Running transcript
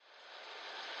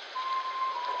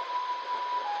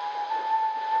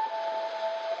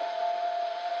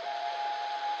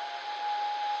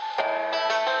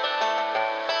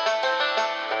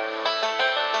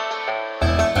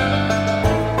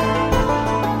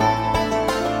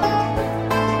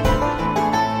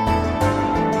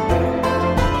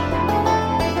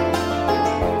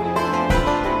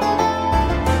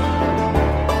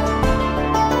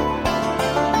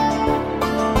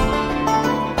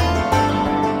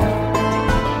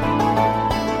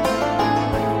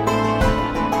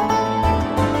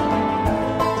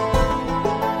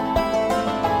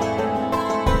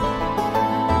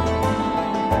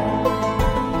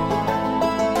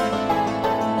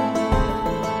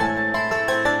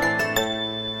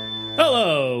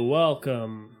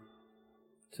Welcome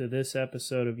to this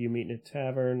episode of You Meet in a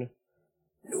Tavern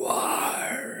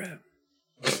Noir.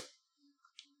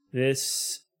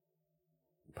 This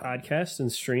podcast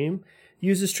and stream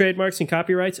uses trademarks and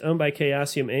copyrights owned by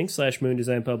Chaosium Inc. / Moon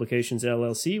Design Publications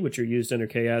LLC, which are used under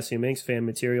Chaosium Inc.'s fan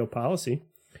material policy.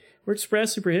 We're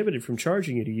expressly prohibited from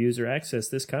charging you to use or access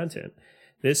this content.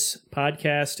 This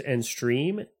podcast and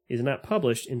stream is not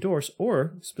published, endorsed,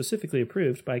 or specifically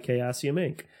approved by Chaosium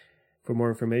Inc. For more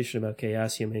information about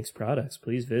Chaosium Inc.'s products,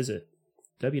 please visit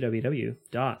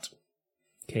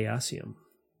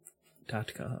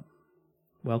www.chaosium.com.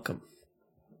 Welcome.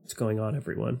 What's going on,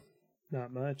 everyone?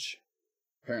 Not much.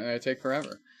 Apparently I take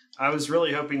forever. I was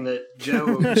really hoping that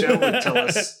Joe would tell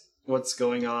us what's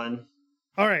going on.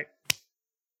 All right.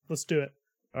 Let's do it.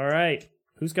 All right.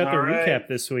 Who's got the recap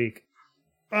this week?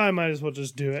 I might as well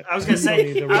just do it. I was going to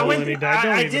say,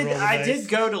 I did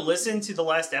go to listen to the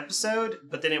last episode,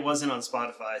 but then it wasn't on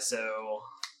Spotify, so...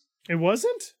 It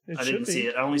wasn't? I didn't see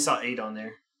it. I only saw 8 on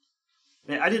there.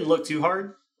 Man, I didn't look too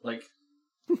hard. Like...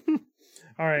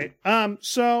 All right.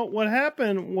 So what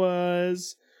happened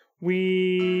was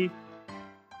we...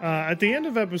 at the end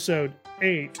of episode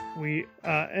 8, we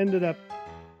ended up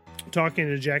talking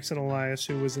to Jackson Elias,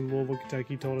 who was in Louisville,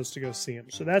 Kentucky, told us to go see him.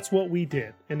 So that's what we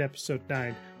did in episode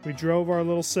 9. We drove our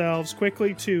little selves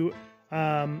quickly to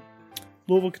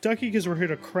Louisville, Kentucky, because we're here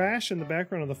to crash in the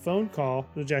background of the phone call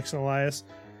to Jackson Elias.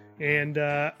 And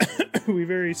we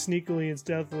very sneakily and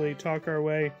stealthily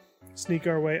sneak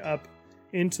our way up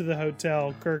into the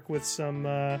hotel. Kirk with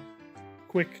some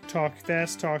quick talk,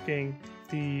 fast talking,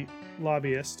 the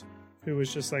lobbyist, who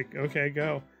was just like, okay,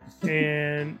 go.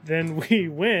 And then we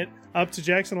went up to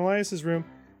Jackson Elias's room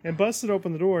and busted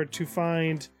open the door to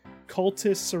find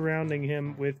cultists surrounding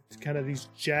him with kind of these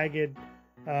jagged,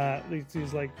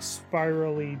 these like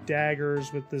spirally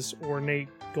daggers with this ornate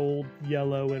gold,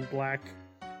 yellow, and black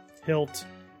hilt.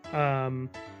 I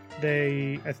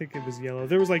think it was yellow.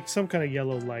 There was like some kind of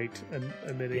yellow light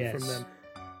emitting from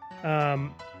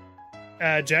them.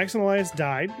 Jackson Elias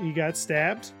died. He got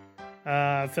stabbed.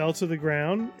 Fell to the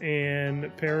ground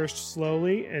and perished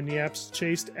slowly, and Yaps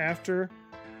chased after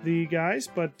the guys,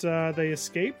 but they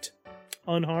escaped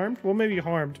unharmed. Well, maybe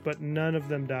harmed, but none of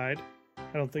them died.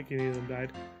 I don't think any of them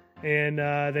died. And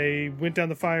they went down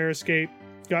the fire escape,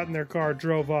 got in their car,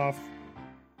 drove off.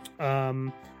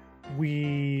 Jackson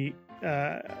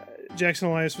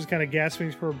Elias was kind of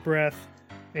gasping for breath,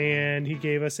 and he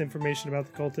gave us information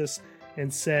about the cultists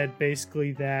and said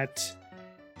basically that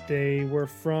they were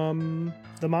from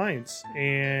the mines,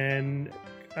 and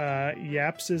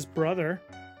Yaps's brother,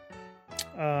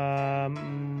 what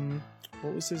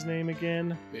was his name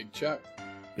again? Big Chuck.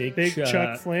 Big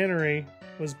Chuck Flannery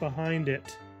was behind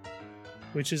it,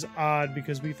 which is odd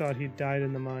because we thought he died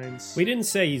in the mines. We didn't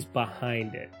say he's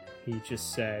behind it. He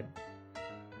just said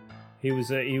he was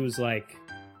like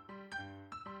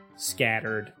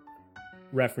scattered,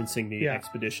 referencing the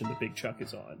expedition that Big Chuck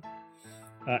is on.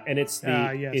 And it's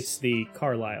the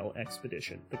Carlisle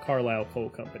expedition, the Carlisle Coal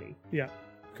Company. Yeah,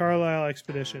 Carlisle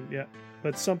expedition. Yeah,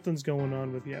 but something's going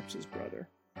on with Yaps's brother,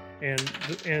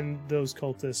 and those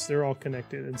cultists. They're all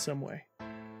connected in some way,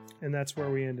 and that's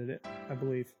where we ended it. I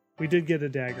believe we did get a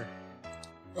dagger.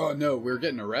 Oh no, we're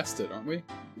getting arrested, aren't we?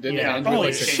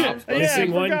 Holy shit! Yeah, I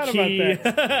forgot about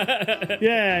that.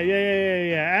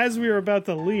 Yeah. As we were about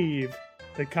to leave,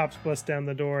 the cops bust down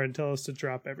the door and tell us to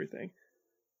drop everything.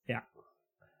 Yeah.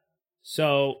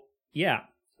 So, yeah,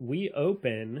 we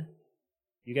open.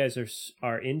 You guys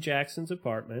are in Jackson's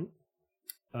apartment.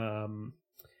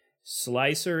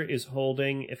 Slicer is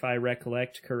holding, if I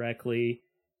recollect correctly,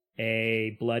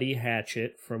 a bloody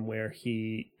hatchet from where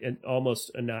he almost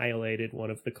annihilated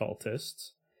one of the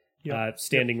cultists. Yep.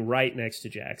 Standing right next to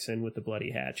Jackson with the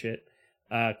bloody hatchet.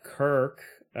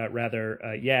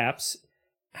 Yaps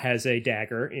has a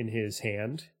dagger in his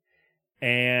hand.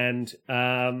 And,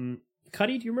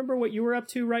 Cuddy, do you remember what you were up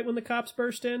to right when the cops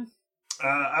burst in?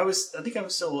 I think I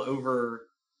was still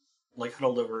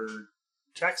huddled over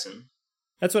Jackson.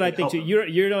 That's what I think too.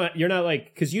 You're not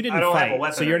like, because you didn't fight, have a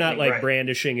weapon, so you're not like right.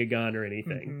 brandishing a gun or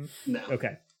anything. Mm-hmm. No.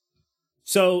 Okay.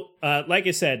 So, like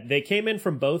I said, they came in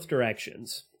from both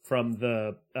directions, from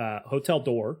the hotel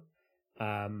door,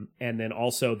 and then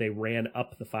also they ran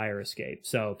up the fire escape.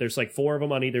 So there's like 4 of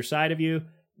them on either side of you,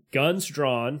 guns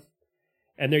drawn.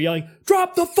 And they're yelling,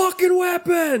 "Drop the fucking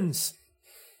weapons!"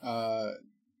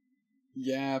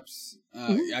 Yaps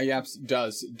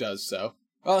does so.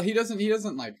 Well, he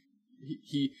doesn't like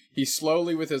he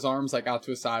slowly with his arms like out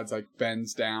to his sides like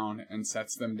bends down and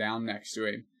sets them down next to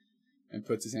him and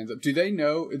puts his hands up. Do they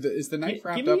know? Is the knife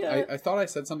wrapped up? I thought I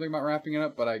said something about wrapping it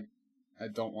up, but I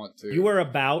don't want to. You were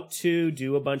about to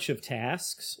do a bunch of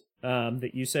tasks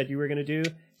that you said you were going to do.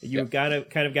 You kind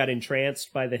of got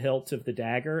entranced by the hilt of the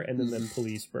dagger, and then the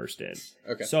police burst in.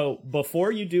 Okay. So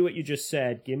before you do what you just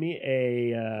said, give me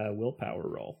a willpower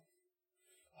roll.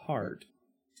 Hard.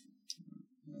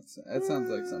 That sounds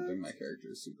like something my character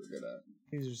is super good at.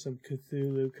 These are some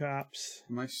Cthulhu cops.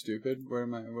 Am I stupid? What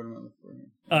am I looking for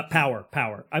here?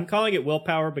 Power. I'm calling it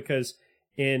willpower because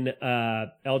in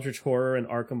Eldritch Horror and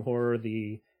Arkham Horror,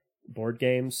 the board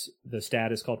games, the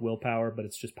stat is called willpower, but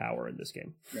it's just power in this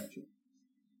game. Gotcha.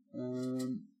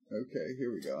 Okay,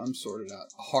 here we go. I'm sorted out.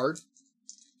 Hard.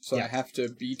 So I have to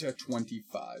beat a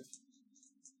 25.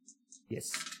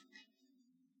 Yes.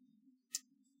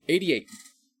 88.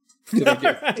 Did I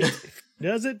get Right.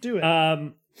 Does it do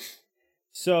it?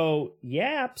 So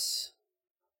Yaps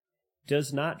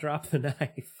does not drop the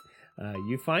knife.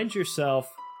 You find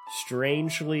yourself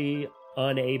strangely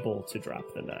unable to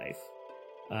drop the knife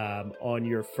on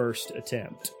your first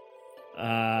attempt.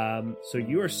 So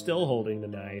you are still holding the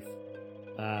knife.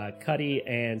 Cuddy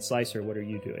and Slicer, what are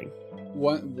you doing?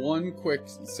 One quick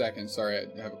second. Sorry,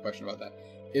 I have a question about that.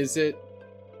 Is it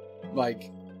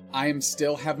like I am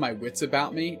still have my wits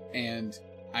about me and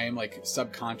I am like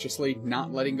subconsciously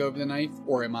not letting go of the knife,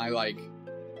 or am I like,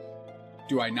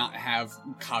 do I not have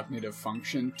cognitive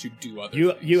function to do other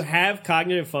things? You have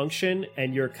cognitive function,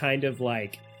 and you're kind of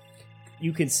like,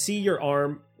 you can see your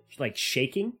arm like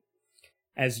shaking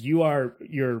as you are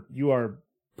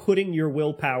putting your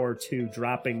willpower to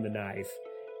dropping the knife,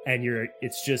 and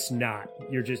it's just not,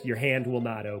 your hand will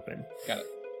not open. Got it.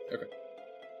 Okay.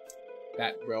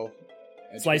 That will.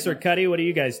 Slicer, Cuddy, what are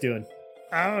you guys doing?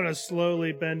 I'm gonna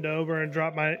slowly bend over and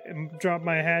drop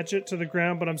my hatchet to the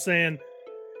ground, but I'm saying,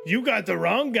 you got the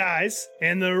wrong guys,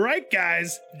 and the right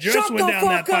guys just went down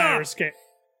that fire escape.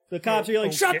 The cops are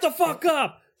yelling, "Shut the fuck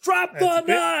up! Drop the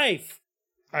knife!"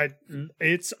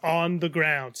 It's on the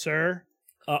ground, sir.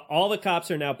 All the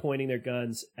cops are now pointing their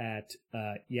guns at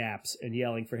Yaps and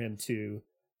yelling for him to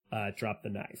drop the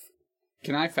knife.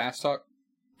 Can I fast talk?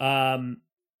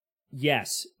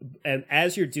 Yes. And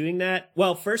as you're doing that,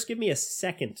 well, first give me a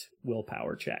second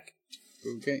willpower check.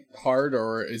 Okay. Hard,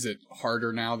 or is it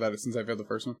harder now since I failed the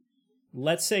first one?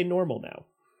 Let's say normal now.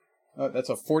 That's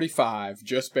a 45,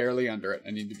 just barely under it.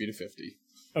 I need to beat a 50.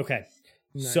 Okay.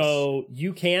 Nice. So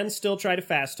you can still try to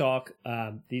fast talk.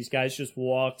 These guys just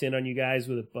walked in on you guys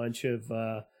with a bunch of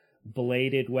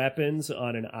bladed weapons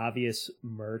on an obvious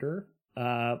murder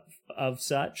of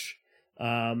such.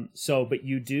 But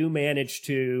you do manage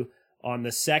to, on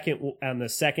the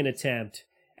second attempt,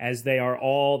 as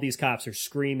these cops are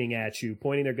screaming at you,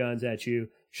 pointing their guns at you,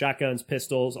 shotguns,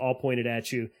 pistols, all pointed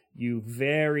at you, you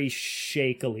very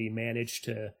shakily manage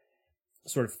to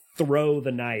sort of throw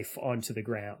the knife onto the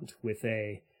ground with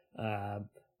an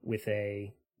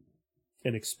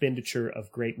expenditure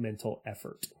of great mental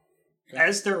effort.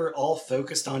 As they're all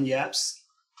focused on Yaps,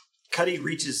 Cuddy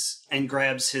reaches and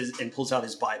grabs and pulls out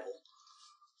his Bible.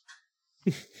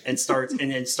 and starts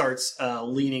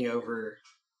leaning over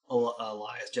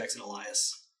Jackson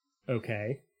Elias.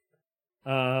 Okay.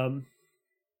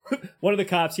 One of the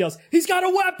cops yells, "He's got a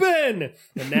weapon!"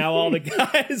 And now all the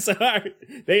guys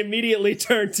they immediately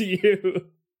turn to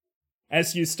you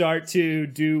as you start to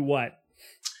do what?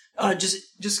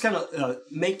 Just kind of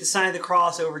make the sign of the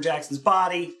cross over Jackson's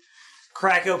body,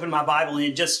 crack open my Bible,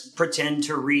 and just pretend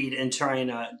to read and try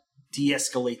and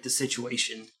de-escalate the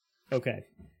situation. Okay.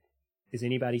 Is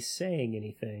anybody saying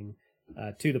anything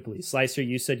to the police? Slicer,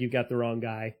 you said you got the wrong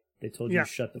guy. They told you to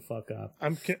shut the fuck up.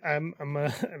 I'm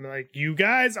like, you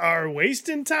guys are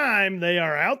wasting time. They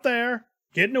are out there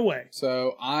getting away.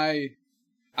 So I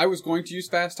was going to use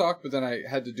fast talk, but then I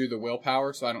had to do the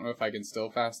willpower, so I don't know if I can still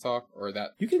fast talk or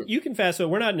that. You can fast talk.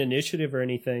 We're not an initiative or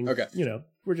anything. Okay.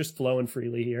 We're just flowing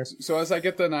freely here. So as I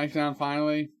get the knife down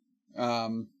finally,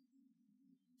 let's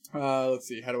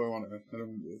see, how do I want to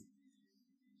do this?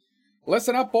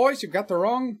 Listen up, boys. You got the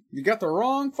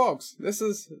wrong folks. This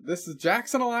is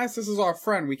Jackson Elias. This is our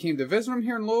friend. We came to visit him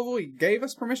here in Louisville. He gave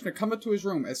us permission to come up to his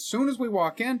room. As soon as we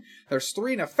walk in, there's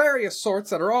three nefarious sorts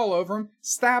that are all over him,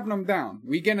 stabbing him down.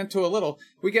 We get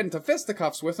into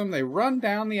fisticuffs with them. They run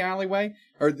down the alleyway,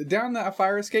 or down the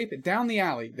fire escape, down the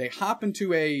alley. They hop into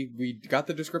we got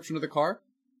the description of the car?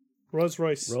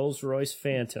 Rolls-Royce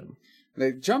Phantom.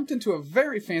 They jumped into a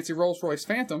very fancy Rolls-Royce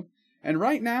Phantom, and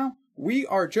right now, we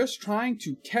are just trying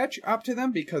to catch up to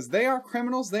them because they are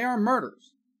criminals, they are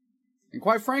murderers. And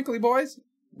quite frankly, boys,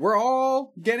 we're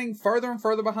all getting further and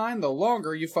further behind the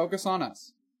longer you focus on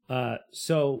us.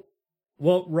 So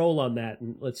we'll roll on that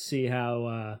and let's see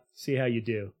how you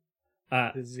do.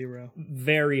 0.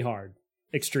 Very hard.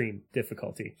 extreme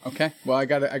difficulty. Okay. Well, I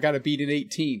gotta beat an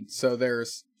 18. So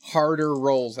there's harder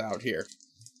rolls out here.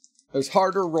 There's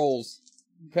harder rolls.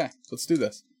 Okay, let's do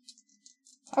this.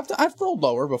 I've rolled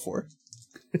lower before.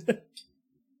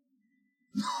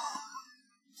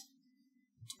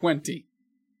 20.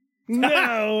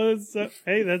 No,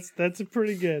 hey, that's a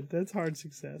pretty good. That's hard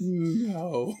success.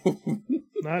 No.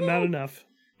 Not enough.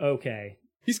 Okay.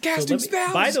 He's casting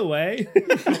spells. By the way,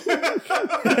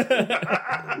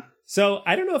 so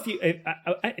I don't know if you.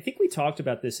 I think we talked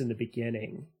about this in the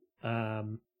beginning,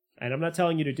 and I'm not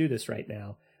telling you to do this right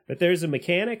now. But there's a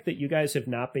mechanic that you guys have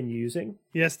not been using.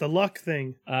 Yes, the luck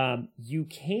thing. You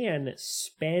can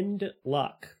spend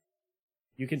luck.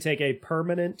 You can take a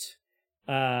permanent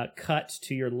cut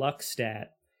to your luck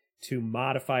stat to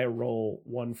modify a roll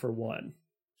 1 for 1.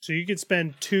 So you could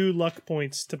spend 2 luck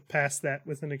points to pass that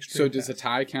with an extreme. So does a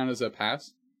tie count as a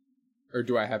pass? Or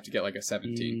do I have to get like a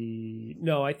 17?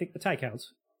 No, I think the tie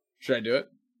counts. Should I do it?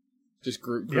 Just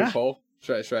group poll?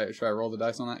 Should I roll the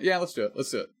dice on that? Yeah, let's do it.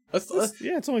 Let's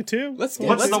yeah, it's only 2. What's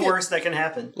the worst that can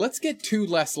happen? Let's get 2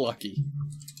 less lucky.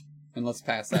 And let's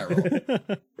pass that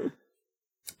roll.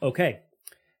 Okay.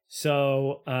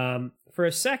 So, for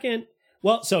a second,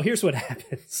 so here's what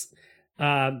happens.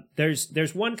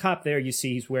 There's one cop there. You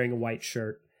see, he's wearing a white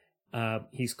shirt.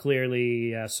 He's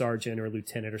clearly a sergeant or a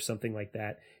lieutenant or something like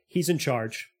that. He's in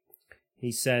charge.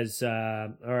 He says,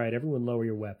 all right, everyone lower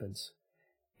your weapons.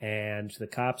 And the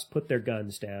cops put their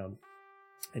guns down.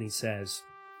 And he says,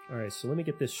 all right, so let me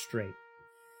get this straight.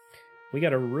 We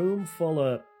got a room full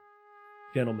of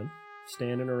gentlemen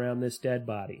standing around this dead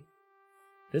body.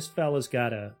 This fella's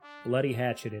got a bloody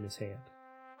hatchet in his hand.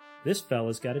 This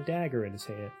fella's got a dagger in his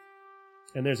hand.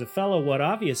 And there's a fellow what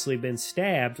obviously been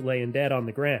stabbed laying dead on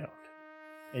the ground.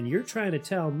 And you're trying to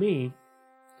tell me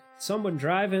someone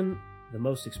driving the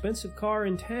most expensive car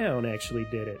in town actually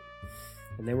did it.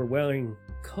 And they were wearing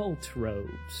cult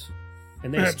robes.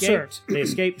 And they escaped. They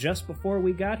escaped just before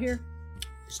we got here?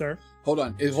 Sir? Hold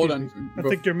on. I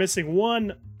think you're missing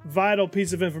one vital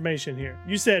piece of information here.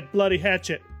 You said bloody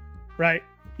hatchet, right?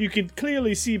 You can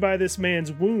clearly see by this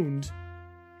man's wound,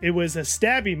 it was a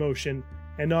stabby motion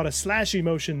and not a slashy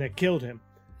motion that killed him.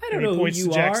 I don't know who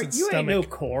you are. You ain't no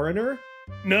coroner.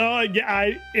 No,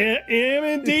 I am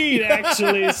indeed,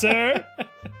 actually, sir.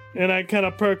 And I kind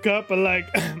of perk up and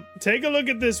take a look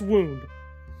at this wound.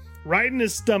 Right in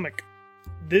his stomach.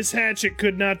 This hatchet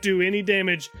could not do any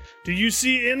damage. Do you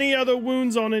see any other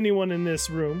wounds on anyone in this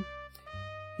room?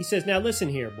 He says, now listen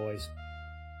here, boys.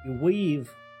 You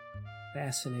weave a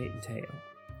fascinating tale.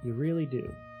 You really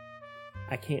do.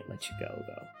 I can't let you go,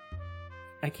 though.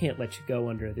 I can't let you go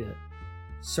under the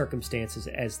circumstances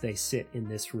as they sit in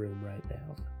this room right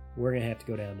now. We're going to have to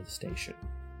go down to the station.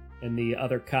 And the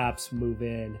other cops move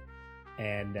in,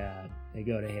 and they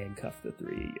go to handcuff the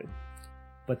 3 of you.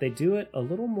 But they do it a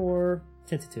little more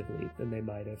tentatively than they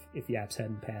might have if Yaps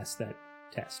hadn't passed that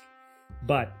test.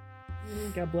 But,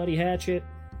 got bloody hatchet,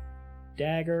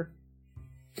 dagger,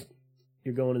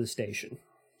 you're going to the station.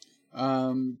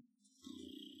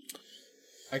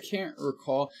 I can't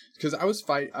recall because I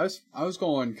was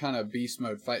going kind of beast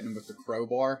mode fighting with the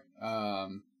crowbar.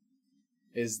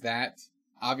 Is that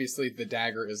obviously the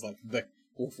dagger is like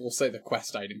we'll say the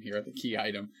quest item here, the key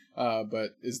item.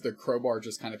 But is the crowbar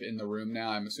just kind of in the room now?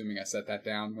 I'm assuming I set that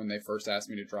down when they first asked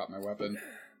me to drop my weapon.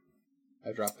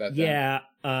 I dropped that down. Yeah.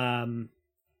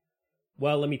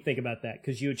 Well, let me think about that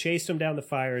because you had chased them down the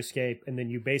fire escape, and then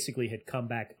you basically had come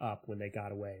back up when they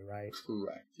got away, right?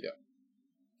 Correct. Yep.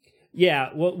 Yeah,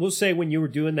 well, we'll say when you were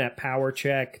doing that power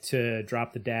check to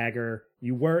drop the dagger,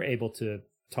 you were able to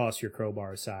toss your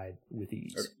crowbar aside with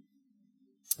ease. Okay.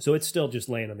 So it's still just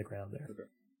laying on the ground there. Okay.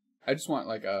 I just want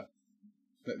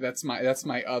that's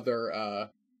my other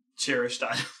cherished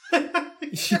item.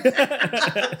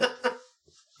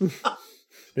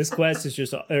 This quest is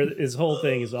his whole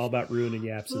thing is all about ruining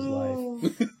Yaps'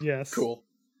 life. Yes. Cool.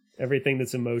 Everything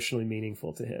that's emotionally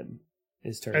meaningful to him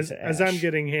is turned to ash. As I'm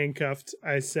getting handcuffed,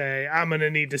 I say, I'm going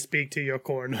to need to speak to your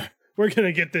coroner. We're going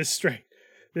to get this straight.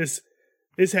 This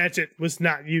hatchet was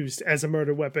not used as a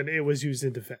murder weapon. It was used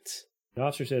in defense. The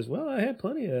officer says, well, I had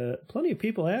plenty of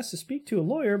people ask to speak to a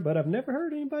lawyer, but I've never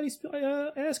heard anybody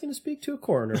asking to speak to a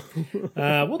coroner.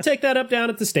 We'll take that up down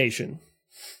at the station.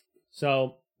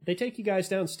 So they take you guys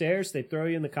downstairs. They throw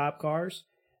you in the cop cars.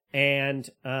 And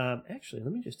actually,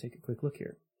 let me just take a quick look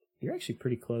here. You're actually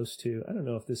pretty close to, I don't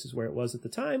know if this is where it was at the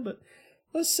time, but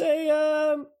let's say,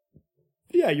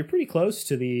 yeah, you're pretty close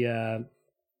to the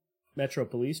Metro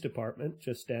Police Department,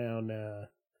 just down,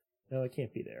 no, it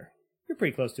can't be there. You're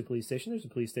pretty close to a police station. There's a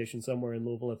police station somewhere in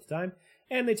Louisville at the time,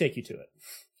 and they take you to it.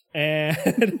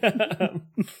 And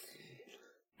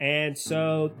And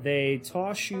so they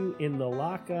toss you in the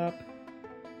lockup,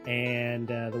 and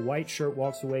the white shirt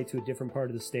walks away to a different part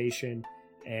of the station,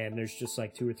 and there's just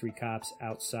like 2 or 3 cops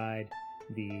outside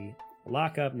the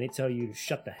lockup, and they tell you to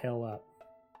shut the hell up,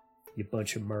 you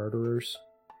bunch of murderers.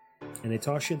 And they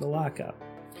toss you in the lockup.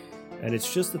 And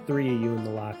it's just the 3 of you in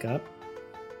the lockup.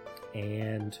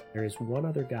 And there is one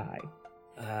other guy.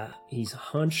 He's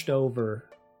hunched over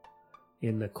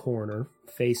in the corner,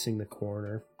 facing the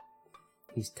corner.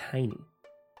 He's tiny.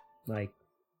 Like,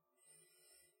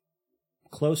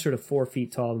 closer to 4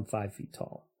 feet tall than 5 feet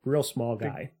tall. Real small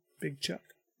guy. Big Chuck.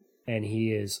 And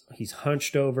he's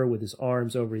hunched over with his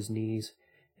arms over his knees,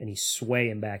 and he's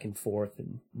swaying back and forth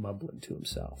and mumbling to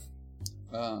himself.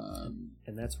 And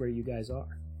that's where you guys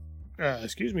are.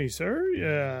 Excuse me,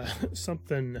 sir.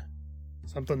 Something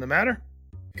the matter?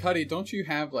 Cuddy, don't you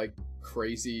have like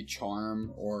crazy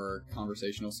charm or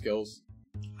conversational skills?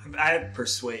 I have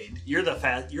persuade. You're the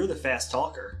fast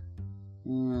talker. I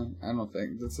don't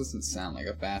think this doesn't sound like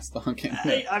a fast talking.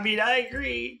 I mean, I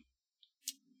agree.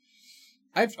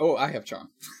 I have charm.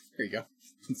 Here you go.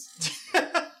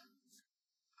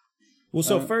 Well,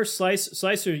 so first,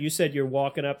 Slicer, you said you're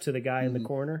walking up to the guy in the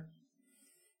corner.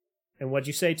 And what'd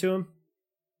you say to him?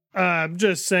 I'm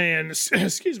just saying,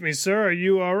 excuse me, sir, are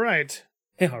you all right?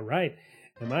 All right.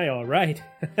 Am I all right?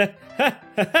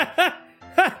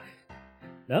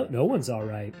 No one's all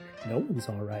right. No one's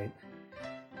all right.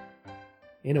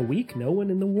 In a week, no one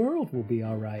in the world will be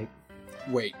all right.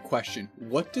 Wait, question.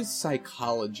 What does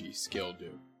psychology skill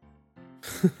do?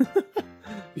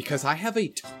 Because I have a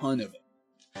ton of it.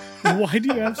 Why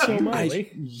do you have so much?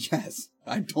 Yes,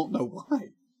 I don't know why.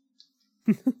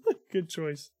 Good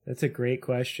choice. That's a great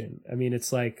question. I mean,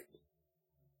 it's like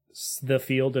the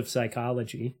field of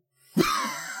psychology.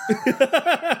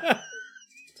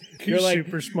 You're like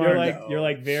super smart. You're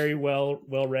like very well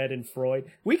read in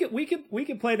Freud. We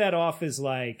could play that off as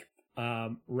like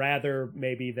rather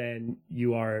maybe than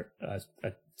you are a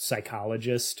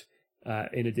psychologist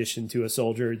in addition to a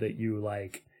soldier, that you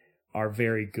like are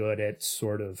very good at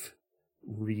sort of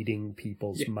reading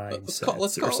people's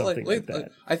mindsets or something like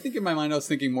that. I think in my mind I was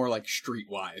thinking more like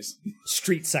streetwise.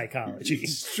 Street psychology.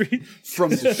 From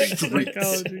the streets.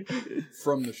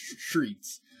 From the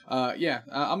streets.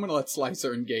 I'm gonna let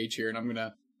Slicer engage here, and I'm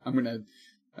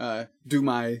gonna do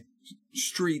my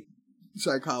street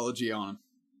psychology on him.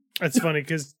 That's funny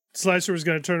because Slicer was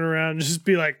gonna turn around and just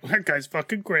be like, "That guy's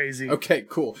fucking crazy." Okay,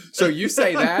 cool. So you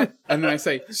say that, and then I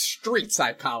say street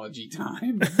psychology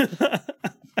time.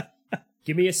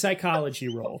 Give me a psychology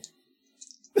roll.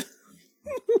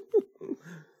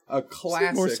 A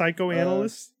classic. More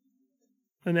psychoanalyst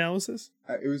analysis.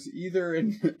 It was either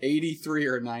in 83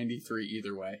 or 93.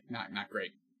 Either way, not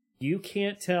great. You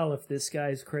can't tell if this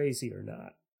guy's crazy or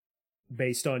not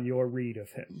based on your read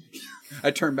of him. I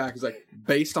turned back. It's like,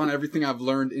 based on everything I've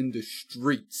learned in the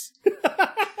streets,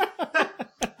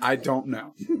 I don't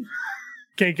know.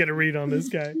 Can't get a read on this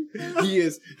guy. He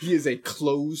is a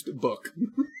closed book.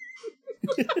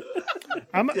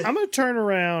 I'm gonna turn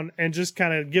around and just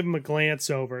kind of give him a glance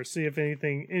over, see if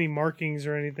any markings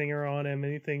or anything are on him,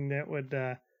 anything that would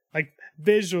like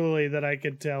visually that I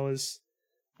could tell is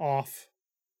off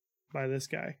by this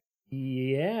guy.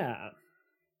 Yeah.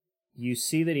 You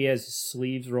see that he has his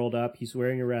sleeves rolled up. He's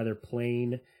wearing a rather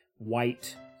plain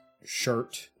white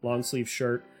shirt, long sleeve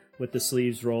shirt with the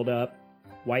sleeves rolled up,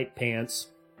 white pants.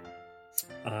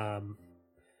 Kind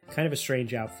of a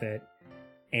strange outfit.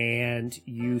 And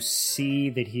you see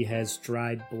that he has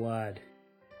dried blood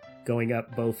going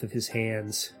up both of his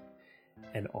hands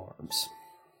and arms.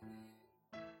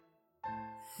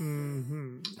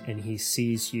 Mm-hmm. And he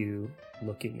sees you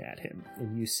looking at him,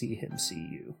 and you see him see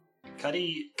you.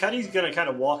 Cuddy's gonna kind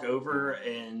of walk over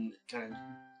and kind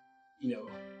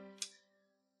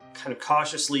of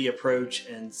cautiously approach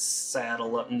and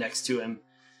saddle up next to him.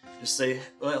 Just say,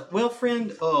 well,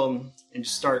 friend, and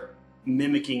just start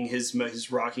mimicking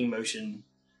his rocking motion,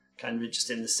 kind of just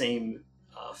in the same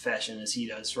fashion as he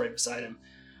does, right beside him.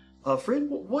 Friend,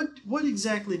 what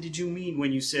exactly did you mean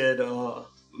when you said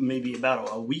maybe about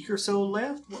a week or so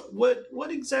left?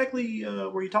 What exactly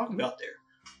were you talking about there?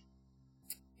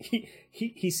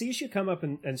 He sees you come up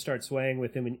and start swaying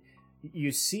with him, and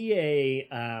you see a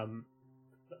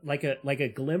like a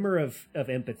glimmer of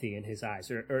empathy in his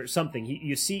eyes or something.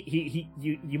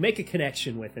 You make a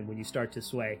connection with him when you start to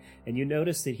sway, and you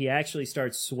notice that he actually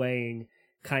starts swaying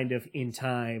kind of in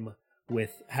time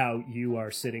with how you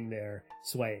are sitting there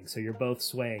swaying. So you're both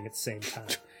swaying at the same time.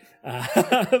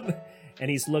 And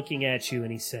he's looking at you,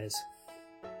 and he says,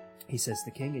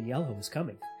 "The King in Yellow is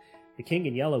coming. The King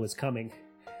in Yellow is coming.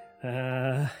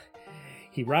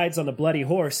 He rides on the bloody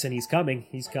horse, and he's coming.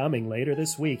 He's coming later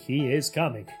this week. He is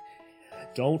coming.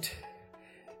 Don't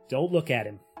look at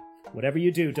him. Whatever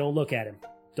you do, don't look at him.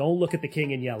 Don't look at the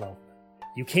king in yellow.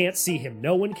 You can't see him.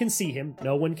 No one can see him.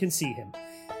 No one can see him.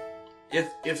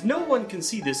 If no one can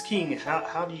see this king,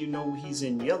 how do you know he's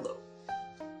in yellow?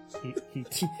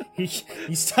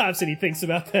 He stops and he thinks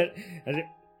about that. And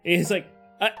he's like,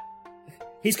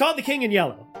 he's called the king in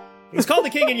yellow. He's called the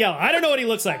king in yellow. I don't know what he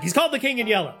looks like. He's called the king in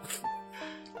yellow.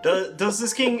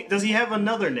 Does he have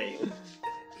another name?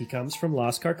 He comes from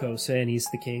Las Carcosa, and he's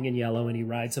the king in yellow, and he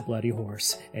rides a bloody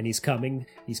horse. And he's coming.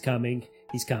 He's coming.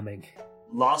 He's coming.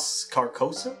 Las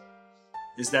Carcosa?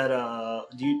 Is that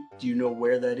do you know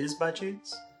where that is by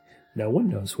chance? No one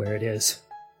knows where it is.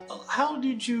 How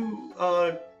did you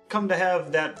come to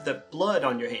have that blood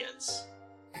on your hands?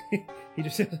 He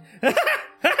just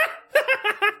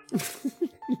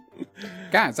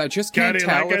Guys, I just can't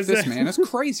tell if this man is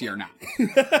crazy or not.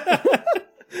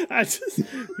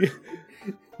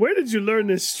 Where did you learn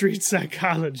this street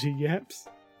psychology, Yaps?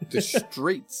 The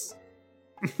streets.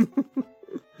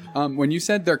 When you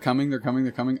said they're coming,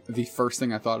 the first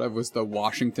thing I thought of was the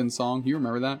Washington song. You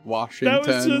remember that?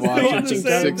 Washington, Washington,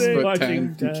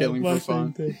 6'10", killing for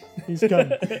fun. He's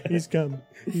coming. He's coming.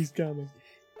 He's coming.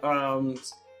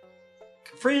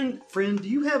 Friend, do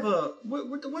you have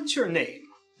what's your name?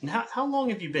 And how long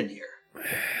have you been here?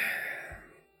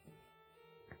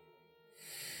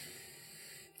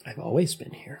 I've always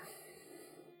been here.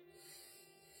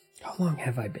 How long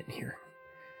have I been here?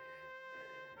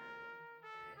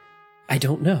 I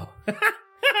don't know.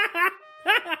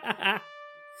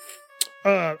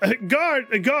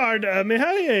 Guard, may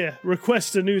I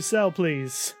request a new cell,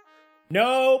 please?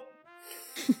 No.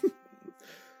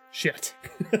 Shit.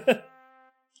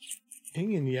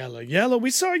 King in yellow. Yellow,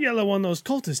 we saw yellow on those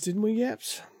cultists, didn't we,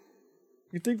 Yaps?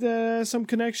 You think that has some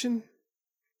connection?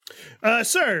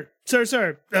 Sir.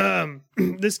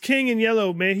 This king in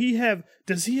yellow,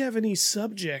 does he have any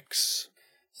subjects?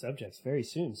 Subjects, very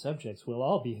soon. Subjects will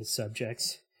all be his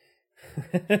subjects.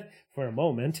 For a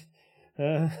moment.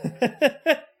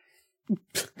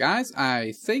 Guys,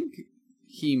 I think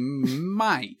he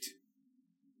might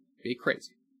be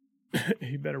crazy.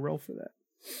 He better roll for that.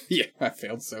 Yeah, I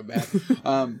failed so bad.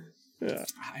 Yeah.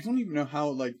 I don't even know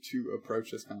how to approach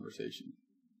this conversation.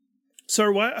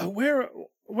 Sir, where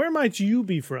might you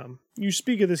be from? You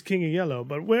speak of this king of yellow,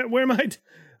 but where might...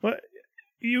 What,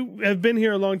 you have been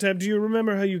here a long time. Do you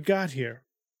remember how you got here?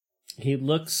 He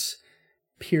looks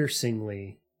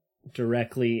piercingly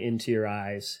directly into your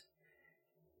eyes,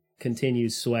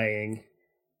 continues swaying,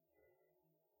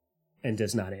 and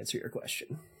does not answer your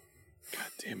question.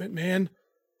 God damn it, man.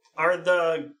 Are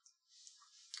the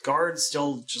guards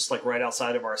still just right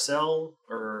outside of our cell,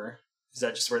 or is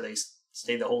that just where they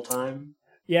stay the whole time?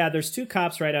 Yeah, there's two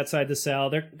cops right outside the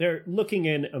cell. They're looking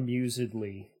in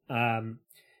amusedly.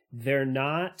 They're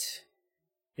not...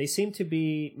 They seem to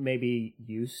be maybe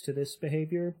used to this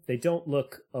behavior. They don't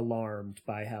look alarmed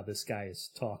by how this guy is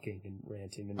talking and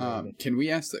ranting and raving.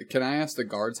 Can I ask the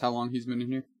guards how long he's been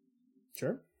in here?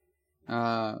 Sure.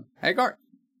 Hey guard.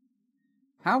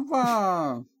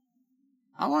 How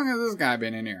long has this guy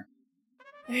been in here?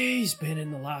 He's been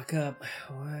in the lockup.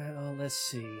 Well, let's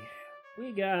see.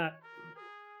 We got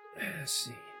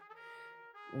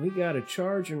to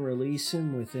charge and release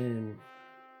him within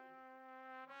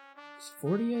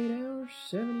 48 hours,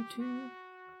 72,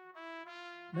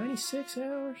 96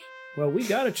 hours. Well, we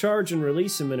got to charge and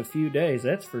release him in a few days.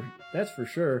 That's for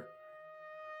sure.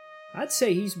 I'd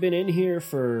say he's been in here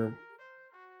for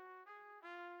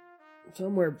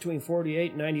somewhere between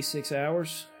 48 and 96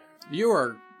 hours. You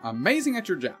are amazing at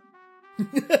your job.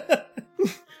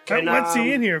 What's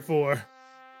he in here for?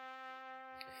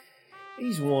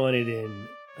 He's wanted in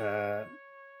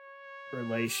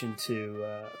relation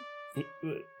to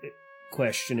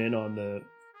questioning on the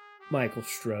Michael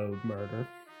Strobe murder.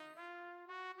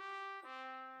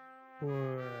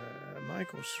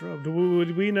 Michael Strobe.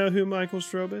 Would we know who Michael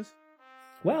Strobe is?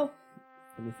 Well,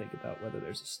 let me think about whether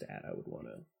there's a stat I would want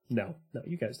to... No,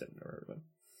 you guys haven't heard of him.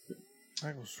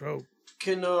 Michael Strobe.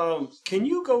 Can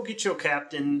you go get your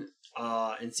captain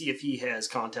and see if he has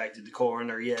contacted the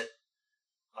coroner yet?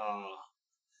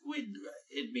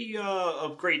 It'd be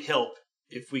of great help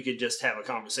if we could just have a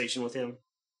conversation with him.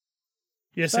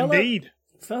 Yes, indeed.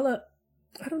 Fella,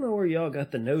 I don't know where y'all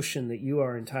got the notion that you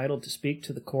are entitled to speak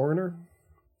to the coroner.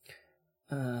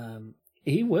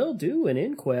 He will do an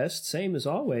inquest, same as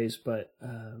always, but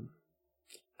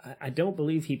I don't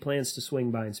believe he plans to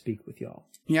swing by and speak with y'all.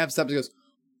 He has something goes,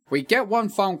 we get one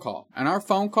phone call, and our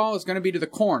phone call is going to be to the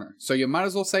coroner, so you might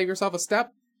as well save yourself a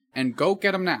step and go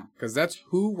get them now, because that's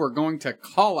who we're going to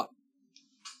call up.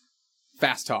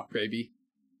 Fast talk, baby.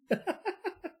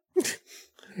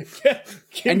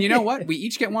 And you know what? We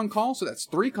each get one call, so that's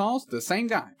 3 calls to the same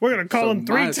guy. We're going to call him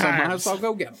 3 times. So might as well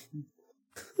go get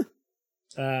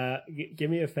him. Give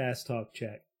me a fast talk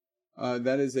check.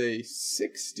 That is a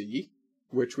 60,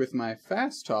 which with my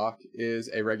fast talk is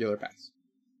a regular pass.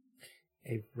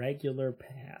 A regular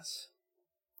pass.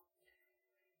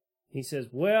 He says,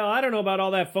 well, I don't know about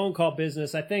all that phone call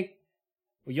business. I think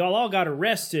y'all all got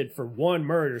arrested for 1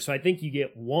 murder, so I think you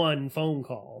get 1 phone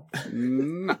call.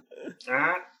 No.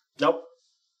 Nope.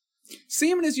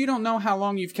 Seeing as you don't know how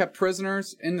long you've kept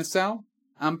prisoners in the cell,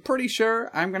 I'm pretty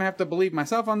sure I'm going to have to believe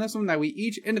myself on this one that we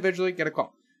each individually get a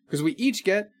call. Because we each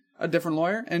get a different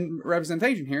lawyer and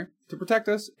representation here to protect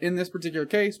us in this particular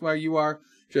case while you are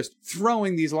just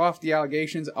throwing these lofty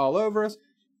allegations all over us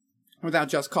without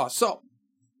just cause. So,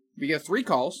 we get 3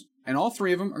 calls, and all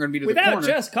 3 of them are going to be to the corner. Without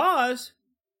just cause?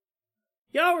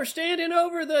 Y'all were standing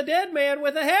over the dead man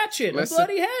with a hatchet, a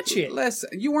bloody hatchet. Listen,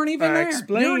 you weren't even there.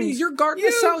 Explains. You're guarding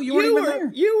the cell. You weren't even there.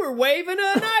 You were waving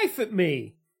a knife at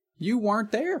me. You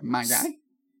weren't there, my guy.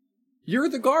 You're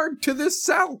the guard to this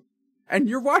cell, and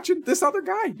you're watching this other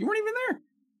guy. You weren't even there.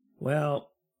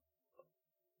 Well,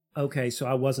 okay, so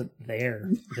I wasn't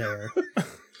there.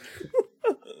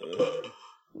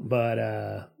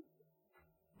 But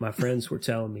my friends were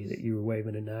telling me that you were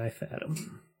waving a knife at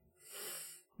them,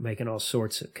 making all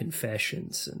sorts of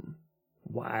confessions and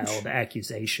wild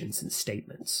accusations and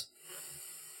statements.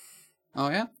 Oh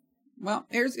yeah? Well,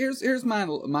 here's my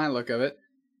look of it.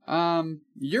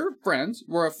 Your friends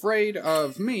were afraid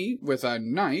of me with a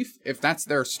knife, if that's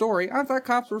their story. I thought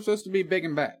cops were supposed to be big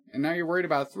and bad. And now you're worried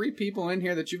about 3 people in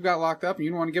here that you've got locked up and you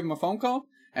don't want to give them a phone call?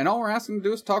 And all we're asking them to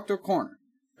do is talk to a coroner.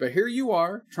 But here you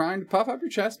are, trying to puff up your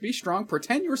chest, be strong,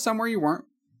 pretend you were somewhere you weren't.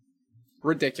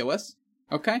 Ridiculous.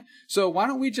 Okay? So why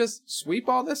don't we just sweep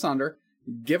all this under,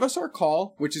 give us our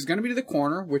call, which is going to be to the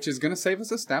coroner, which is going to save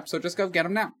us a step, so just go get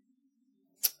him now.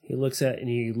 He looks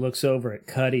over at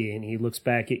Cuddy and he looks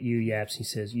back at you, Yaps. He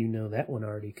says, you know that one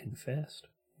already confessed.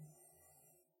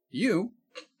 You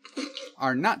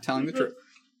are not telling the truth.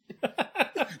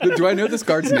 Do I know this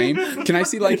guard's name? Can I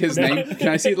see like his name? Can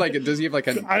I see like does he have like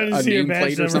a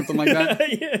nameplate or something like that?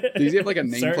 Yeah. Does he have like a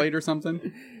nameplate or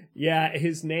something? Yeah,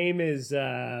 his name is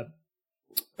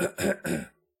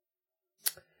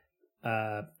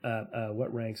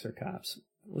what ranks are cops?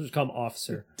 We'll just call him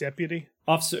officer. Deputy?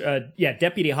 Officer,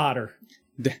 Deputy Hodder.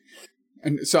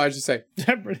 And so I just say,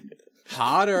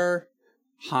 Hodder.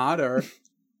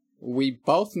 We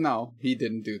both know he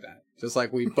didn't do that. Just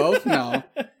like we both know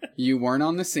you weren't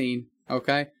on the scene,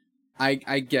 okay? I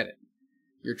get it.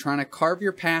 You're trying to carve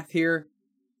your path here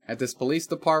at this police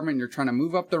department. You're trying to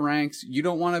move up the ranks. You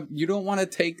don't want to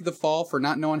take the fall for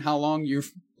not knowing how long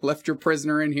you've left your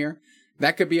prisoner in here.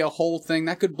 That could be a whole thing.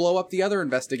 That could blow up the other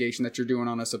investigation that you're doing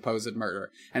on a supposed murder.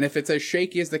 And if it's as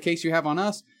shaky as the case you have on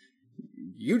us,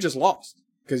 you just lost.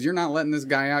 Because you're not letting this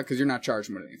guy out because you're not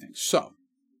charging him with anything. So,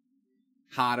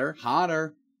 Hodder.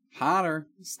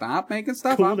 Stop making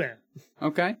stuff Cool up. down.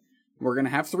 Okay? We're going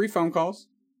to have 3 phone calls.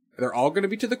 They're all going to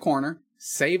be to the corner.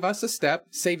 Save us a step.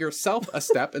 Save yourself a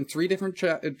step and 3 different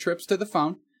trips to the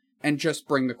phone. And just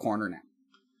bring the coroner now.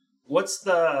 What's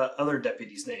the other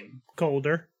deputy's name?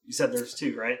 Colder. You said there's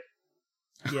 2, right?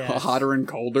 Yes. Hotter and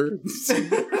colder.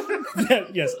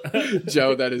 Yes.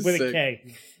 Joe, that is with sick. A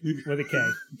K. With a K.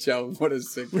 Joe, what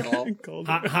is sick call?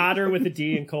 Colder. Hotter with a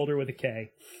D and colder with a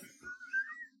K.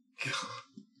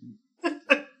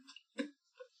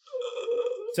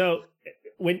 So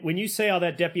when you say all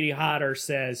that, Deputy Hodder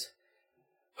says,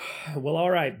 well,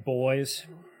 all right, boys.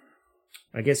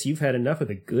 I guess you've had enough of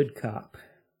the good cop.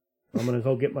 I'm going to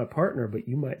go get my partner, but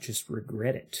you might just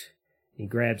regret it. He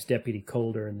grabs Deputy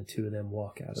Colder, and the 2 of them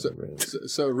walk out of the room.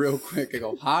 So real quick, I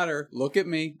go, Hodder, look at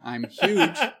me. I'm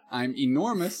huge. I'm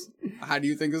enormous. How do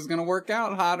you think this is going to work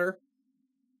out, Hodder?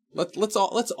 Let's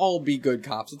all be good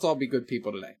cops. Let's all be good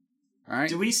people today. All right?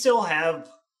 Do we still have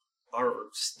our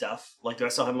stuff? Like, do I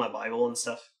still have my Bible and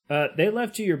stuff? They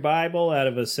left you your Bible out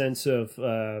of a sense of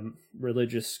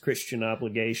religious Christian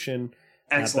obligation.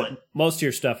 Excellent. But most of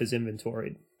your stuff is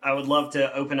inventoried. I would love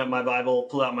to open up my Bible,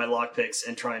 pull out my lockpicks,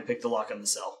 and try and pick the lock on the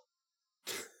cell.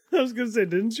 I was going to say,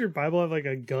 didn't your Bible have like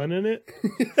a gun in it?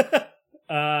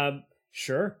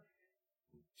 Sure.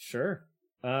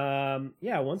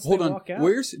 Yeah, once Hold they on. walk out.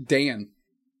 Where's Dan?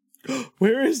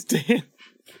 Where is Dan?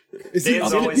 Is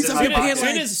Dan's always in my pocket.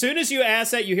 As soon as you ask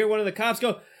that, you hear one of the cops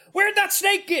go, "Where'd that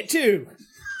snake get to?"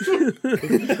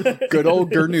 Good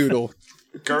old Gernoodle.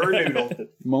 Gernoodle.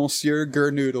 Monsieur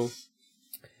Gernoodle.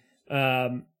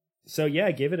 So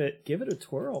yeah, give it a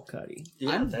twirl, Cuddy. Yeah,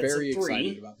 I'm that's very a 3.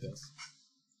 excited about this.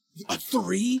 A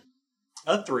 3?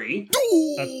 A 3.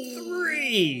 A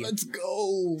 3. Let's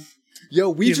go. Yo,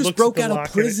 we He just looks broke at the out lock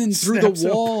of and it prison through snaps the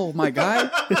open. wall, my guy.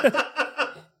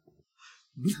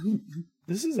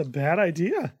 This is a bad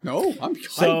idea. No, I'm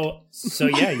hyped. So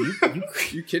yeah, you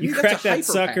You kidding you me? cracked that That's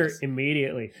a sucker hyper pass.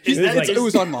 immediately. Is It was that like just- It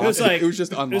was unlocked. It was like- it was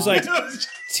just unlocked. it was like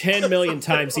 10 million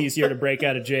times easier to break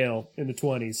out of jail in the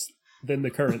 20s than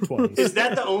the current 20s. Is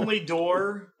that the only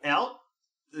door out?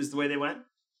 Is the way they went?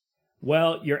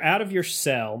 Well, you're out of your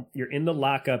cell. You're in the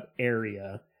lockup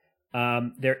area.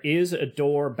 There is a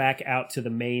door back out to the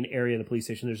main area of the police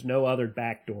station. There's no other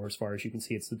back door as far as you can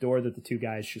see. It's the door that the two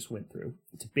guys just went through.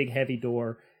 It's a big, heavy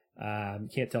door. You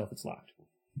can't tell if it's locked.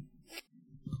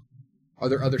 Are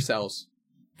there other cells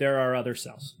There are other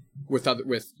cells. with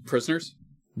prisoners?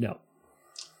 No.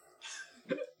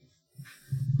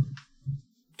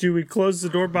 Do we close the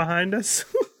door behind us?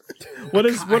 what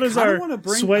is kinda our wanna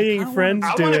bring- I swaying kinda friends I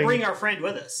want to doing? bring our friend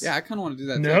with us. Yeah, I kind of want to do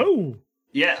that. Too. No.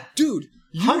 Yeah. Dude,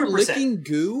 you were 100%. licking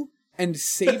goo and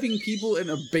saving people in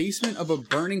a basement of a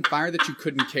burning fire that you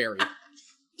couldn't carry.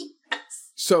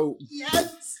 So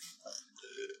Yes.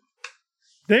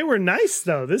 They were nice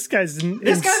though. This guy's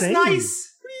This guy's insane.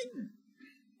 nice.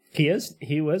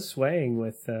 He was swaying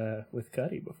with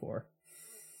Cuddy before.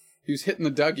 he was hitting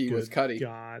the Dougie Good with Cuddy.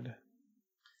 God.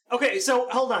 Okay, so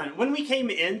hold on. When we came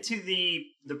into the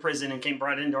prison and came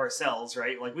brought into our cells,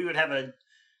 right? Like we would have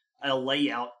a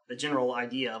layout, a general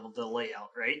idea of the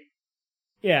layout, right?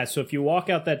 Yeah, so if you walk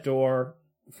out that door,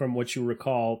 from what you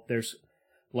recall, there's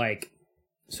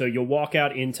so you'll walk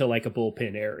out into like a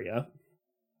bullpen area.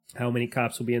 How many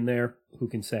cops will be in there? Who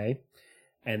can say?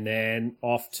 And then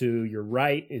off to your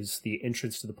right is the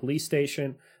entrance to the police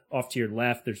station. Off to your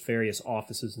left, there's various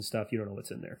offices and stuff. You don't know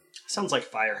what's in there. Sounds like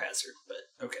fire hazard,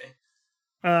 but okay.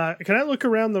 Can I look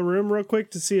around the room real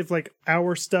quick to see if like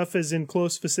our stuff is in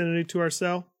close vicinity to our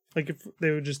cell? Like if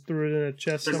they would just throw it in a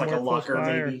chest There's like somewhere a locker, close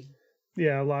by, or- maybe.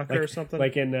 yeah, a locker or something.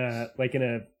 Like in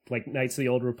Knights of the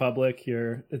Old Republic,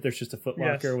 there's just a Foot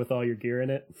Locker Yes. with all your gear in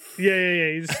it. yeah.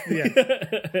 You just,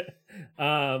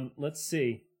 yeah. Let's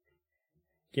see.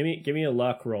 Give me a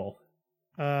luck roll.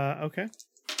 Okay.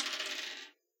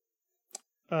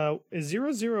 Is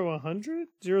 00 100?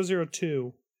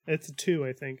 002. It's a 2,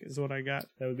 I think, is what I got.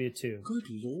 That would be a 2. Good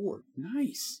lord,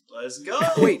 nice. Let's go.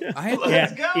 Wait, I had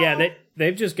Let's go. Yeah,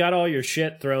 they've just got all your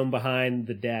shit thrown behind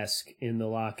the desk in the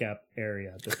lockup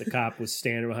area that the cop was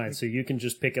standing behind, so you can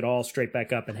just pick it all straight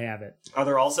back up and have it. Are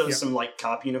there also Yeah. some like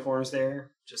cop uniforms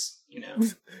there? Just It's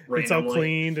all randomly?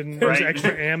 cleaned and there's Right.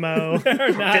 extra ammo. There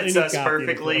are not Fits any us cop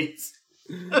perfectly.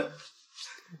 uniforms.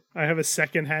 I have a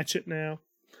second hatchet now.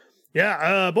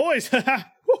 Yeah, boys.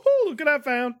 Woohoo, look what I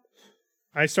found.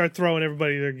 I start throwing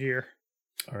everybody their gear.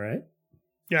 All right.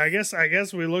 Yeah, I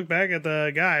guess we look back at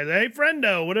the guys. Hey,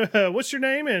 friendo, what's your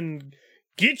name? And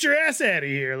get your ass out of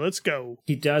here. Let's go.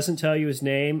 He doesn't tell you his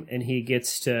name, and he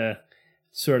gets to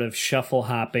sort of shuffle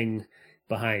hopping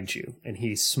behind you, and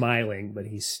he's smiling, but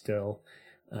he's still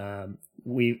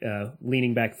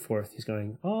leaning back and forth. He's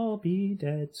going, "I'll be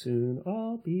dead soon.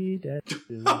 I'll be dead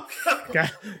soon."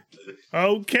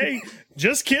 Okay,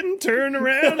 just kidding. Turn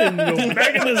around and go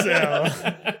back in the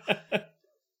cell.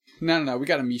 No. We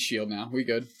got a me shield now. We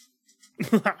good.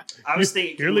 I was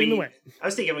thinking You're leading the way. I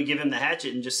was thinking we give him the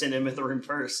hatchet and just send him in the room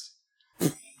first.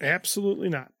 Absolutely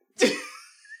not.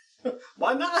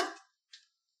 Why not?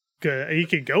 Good. You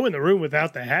could go in the room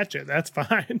without the hatchet. That's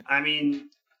fine. I mean,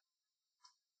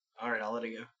 all right, I'll let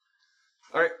it go.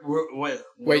 All right, what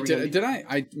Wait, did I?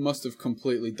 I must have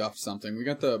completely duffed something. We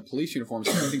got the police uniforms.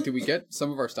 I think did we get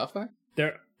some of our stuff back?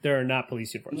 There are not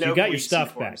police uniforms. No You got your police stuff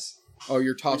uniforms. Oh,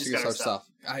 you're just tossing got us our our stuff.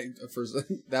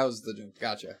 That was the joke.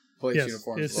 Gotcha. Police Yes,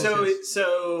 uniforms. yes.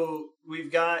 So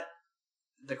we've got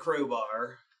the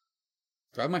crowbar,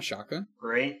 Do I have my shotgun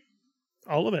right?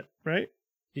 All of it, right?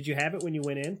 Did you have it when you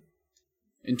went in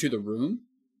into the room?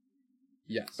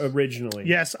 Yes. originally?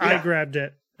 Yes, I Yeah. grabbed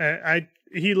it.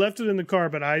 He left it in the car,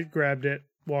 but I grabbed it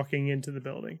walking into the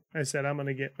building. I said, "I'm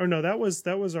gonna get." Or no, that was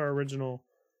our original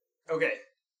Okay.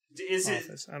 Is it?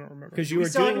 office. I don't remember. Because you We were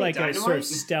still have doing any like a sort of dynamite?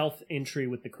 stealth entry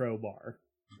with the crowbar.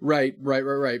 Right.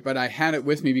 But I had it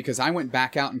with me because I went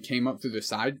back out and came up through the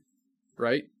side.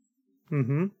 Right.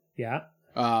 Mm-hmm. Yeah.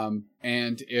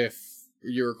 And if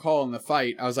you recall in the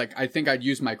fight, I was like, I think I'd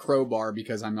use my crowbar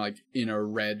because I'm like in a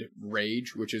red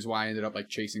rage, which is why I ended up like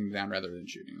chasing them down rather than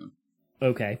shooting them.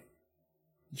 Okay.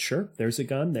 Sure. There's a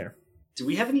gun there. Do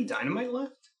we have any dynamite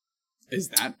left? Is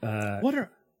that?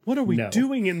 What are we No.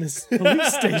 doing in this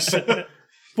police station,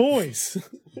 boys?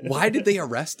 Why did they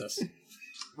arrest us?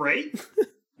 Right?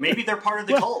 Maybe they're part of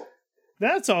the cult.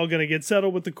 That's all going to get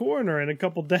settled with the coroner in a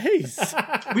couple days.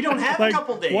 We don't have a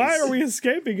couple days. Why are we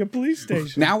escaping a police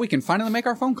station? Now we can finally make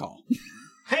our phone call.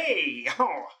 Hey!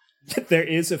 Oh. There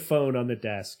is a phone on the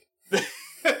desk.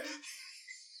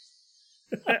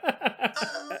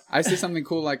 I say something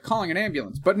cool like calling an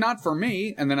ambulance, but not for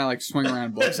me, and then I like swing around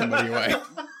and blow somebody away.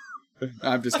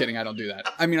 I'm just kidding, I don't do that.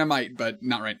 I mean, I might, but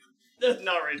not right now.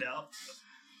 Not right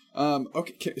now.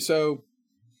 Okay, so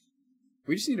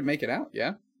we just need to make it out,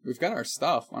 yeah? We've got our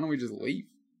stuff. Why don't we just leave?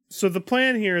 So the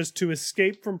plan here is to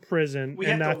escape from prison We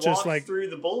and have not to walk just like through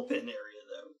the bullpen area,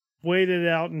 though. wait it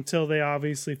out until they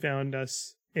obviously found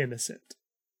us innocent.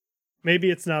 Maybe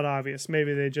it's not obvious.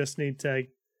 Maybe they just need to like,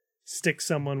 stick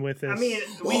someone with us. I mean,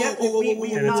 we have to,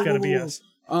 we and it's going to be us.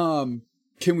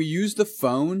 Can we use the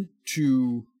phone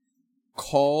to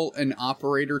call an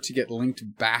operator to get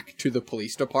linked back to the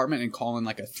police department and call in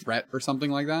like a threat or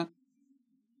something like that?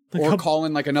 Like Or a- call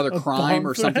in like another a crime bomb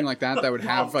or something threat? like that that would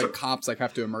have Bomb like cops like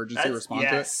have to emergency respond to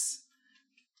it? Yes.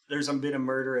 There's been a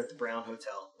murder at the Brown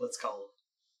Hotel. Let's call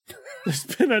There's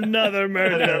been another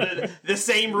murder. it. The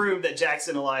same room that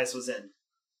Jackson Elias was in.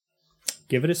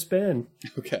 Give it a spin.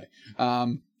 Okay.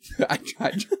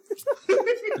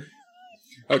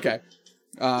 Okay.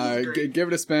 Give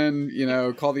it a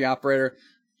spin, call the operator.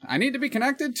 I need to be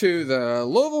connected to the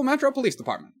Louisville Metro Police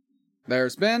Department.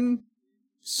 There's been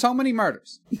so many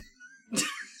murders.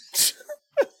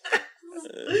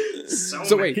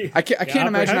 So wait, I can't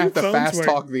imagine I have to How do phones fast work?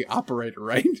 talk the operator,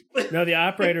 right? No, the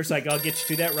operator's like, I'll get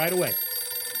you to that right away.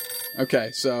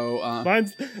 Okay, so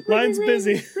Line's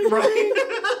busy. Right.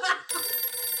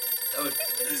 That would be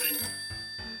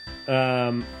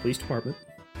amazing. Police department.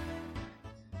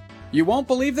 you won't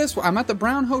believe this. I'm at the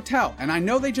Brown Hotel, and I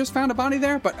know they just found a body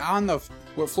there, but on the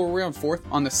what floor were we on? Fourth.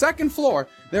 On the second floor,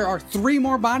 there are 3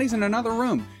 more bodies in another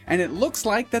room, and it looks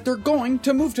like that they're going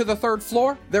to move to the 3rd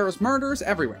floor. There is murders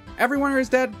everywhere. Everyone is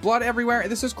dead, blood everywhere.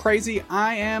 This is crazy.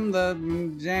 I am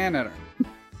the janitor.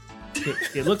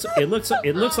 It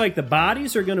looks like the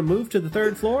bodies are going to move to the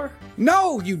 3rd floor.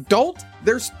 No, you dolt.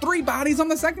 There's 3 bodies on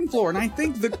the 2nd floor, and I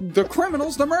think the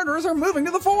criminals, the murderers, are moving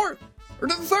to the 4th or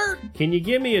to the 3rd. Can you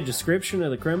give me a description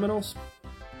of the criminals?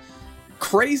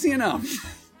 Crazy enough.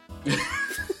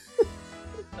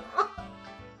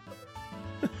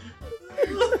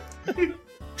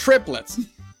 Triplets.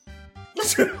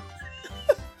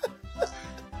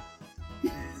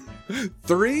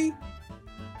 3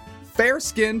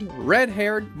 fair-skinned,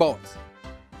 red-haired boys.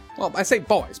 Well, I say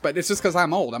boys, but it's just because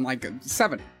I'm old. I'm like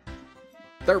 70.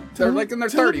 They're like in their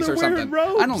tell them 30s they're or something. wearing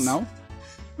robes. I don't know.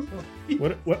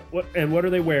 What are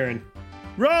they wearing?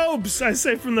 Robes, I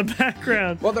say from the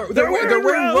background. Well, they're wearing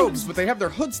robes, but they have their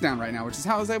hoods down right now, which is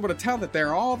how I was able to tell that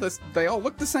they're all this. They all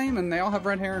look the same, and they all have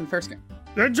red hair and fair skin.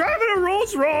 They're driving a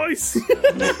Rolls Royce.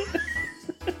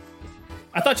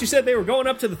 I thought you said they were going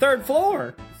up to the 3rd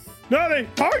floor. No, they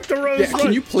parked the Rolls Yeah, Royce.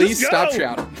 can you please Just stop go.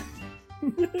 shouting?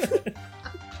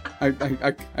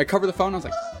 I cover the phone. I was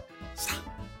like,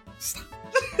 stop.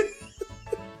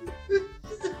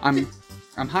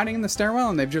 I'm hiding in the stairwell,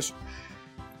 and they just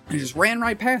ran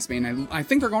right past me, and I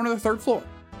think they're going to the 3rd floor.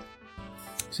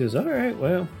 He says, all right,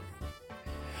 well,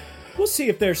 we'll see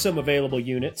if there's some available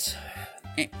units.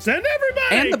 Send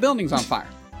everybody. And the building's on fire.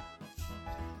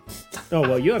 Oh,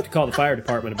 well, you have to call the fire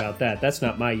department about that. That's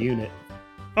not my unit.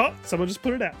 Oh, someone just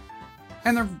put it out.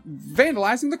 And they're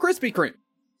vandalizing the Krispy Kreme.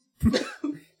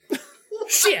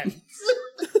 Shit!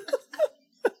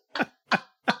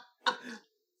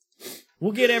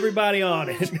 We'll get everybody on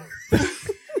it.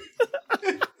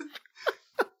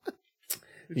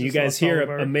 You Just guys lost all hear of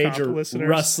our a major top listeners.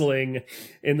 rustling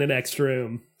in the next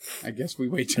room, I guess we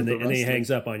wait till and the then he rustling. hangs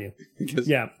up on you. Because,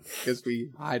 Yeah. Because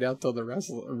we hide out till the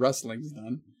rustling's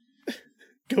done.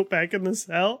 Go back in the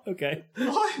cell. Okay.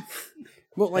 What?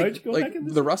 Well, Why'd you go back in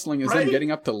the rustling is them Right?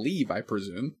 getting up to leave, I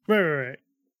presume. Right.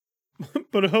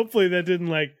 But hopefully that didn't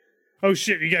like, oh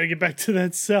shit, you gotta get back to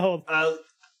that cell.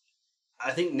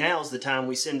 I think now's the time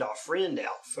we send our friend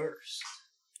out first.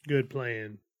 Good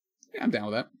plan. Yeah, I'm down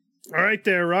with that. All right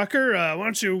there, Rocker. Why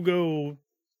don't you go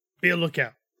be a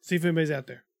lookout? See if anybody's out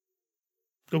there.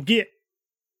 Go get.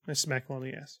 I smack him on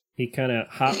the ass. He kind of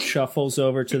hop shuffles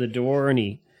over to the door and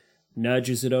he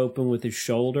nudges it open with his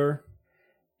shoulder,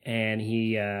 and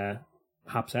he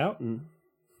hops out and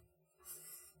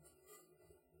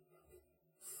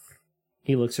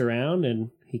he looks around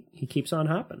and he keeps on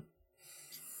hopping.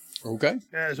 Okay.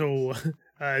 So,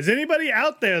 is anybody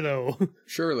out there though?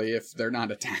 Surely, if they're not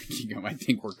attacking him, I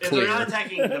think we're If they're not clear.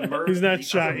 attacking the murder, He's not the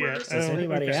shot other yet. murders, I Is don't-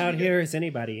 anybody okay. out here? Is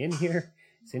anybody in here?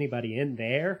 Is anybody in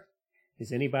there?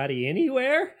 Is anybody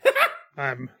anywhere?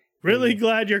 I'm really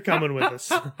glad you're coming with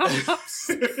us.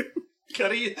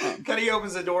 Cuddy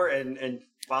opens the door and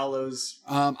follows.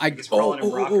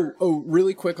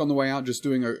 Really quick on the way out, just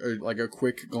doing a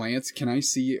quick glance. Can I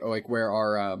see like where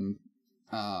our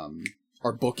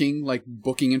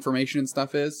booking information and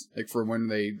stuff is, like for when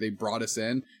they brought us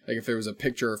in, like if there was a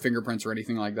picture or fingerprints or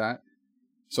anything like that,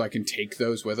 so I can take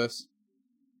those with us?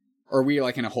 Or are we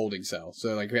like in a holding cell,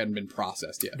 so like we hadn't been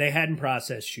processed yet? They hadn't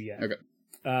processed you yet. Okay.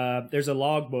 There's a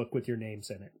logbook with your names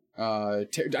in it. I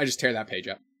just tear that page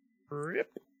out.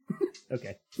 Rip.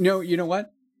 Okay. No, you know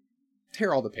what?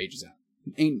 Tear all the pages out.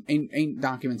 Ain't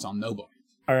documents on no book.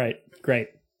 All right. Great.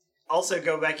 Also,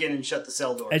 go back in and shut the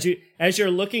cell door. As you're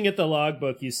looking at the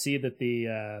logbook, you see that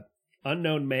the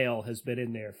unknown male has been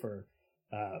in there for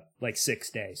like 6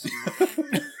 days.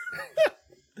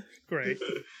 Great.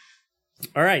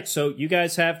 All right, so you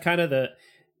guys have kind of the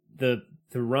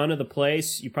run of the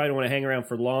place. You probably don't want to hang around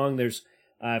for long. There's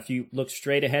if you look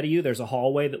straight ahead of you, there's a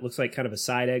hallway that looks like kind of a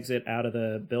side exit out of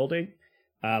the building,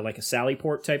 like a sally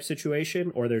port type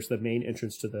situation, or there's the main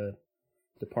entrance to the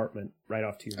department right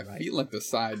off to your right. I feel like the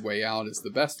side way out is the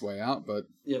best way out, but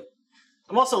Yep.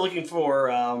 I'm also looking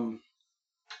for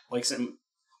like some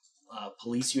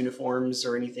police uniforms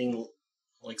or anything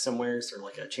like somewhere, or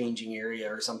like a changing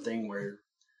area or something where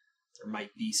there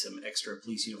might be some extra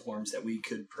police uniforms that we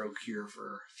could procure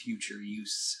for future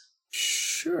use.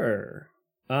 Sure.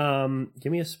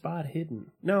 Give me a spot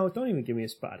hidden. No, don't even give me a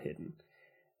spot hidden.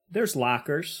 There's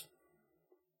lockers.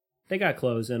 They got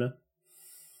clothes in them.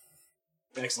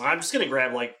 Excellent. I'm just gonna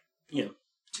grab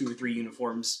 2 or 3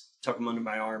 uniforms, tuck them under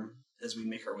my arm as we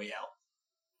make our way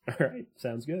out. All right,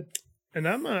 sounds good. And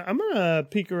I'm gonna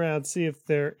peek around, see if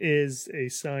there is a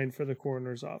sign for the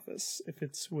coroner's office, if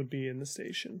it would be in the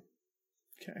station.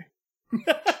 Okay.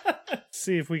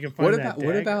 See if we can find that.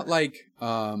 What about like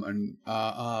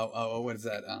what is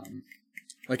that?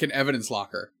 Like an evidence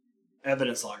locker.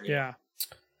 Evidence locker. Yeah.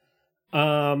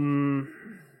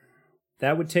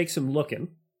 That would take some looking.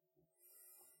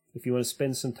 If you want to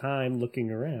spend some time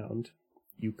looking around,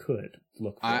 you could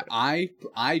look for it. I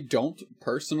don't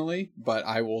personally, but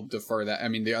I will defer that. I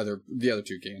mean, the other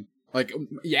two can. Like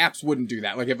Yaps wouldn't do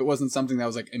that. Like if it wasn't something that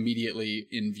was like immediately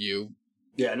in view.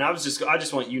 Yeah, and I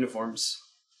just want uniforms.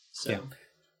 So. Yeah.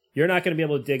 You're not going to be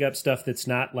able to dig up stuff that's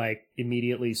not like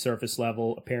immediately surface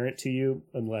level apparent to you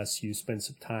unless you spend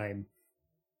some time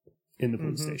in the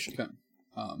police station. Okay.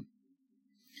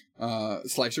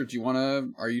 Slicer,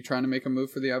 are you trying to make a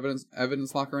move for the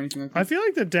evidence locker or anything like that? I feel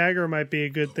like the dagger might be a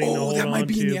good thing to hold on to. Oh, that might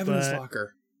be in the evidence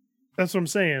locker. That's what I'm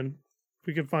saying. If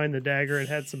we could find the dagger, it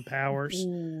had some powers.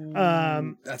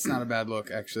 That's not a bad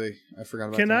look, actually. I forgot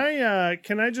about that.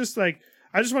 Can I just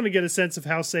I just want to get a sense of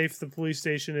how safe the police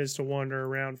station is to wander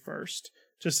around first.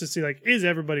 Just to see, is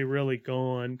everybody really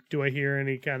gone? Do I hear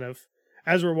any kind of,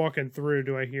 as we're walking through,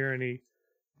 do I hear any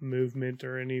movement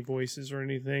or any voices or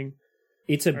anything?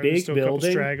 It's a big still a couple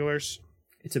building. Stragglers.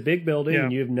 It's a big building, Yeah.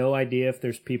 and you have no idea if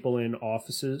there's people in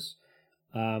offices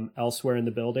elsewhere in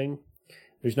the building.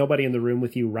 There's nobody in the room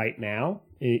with you right now.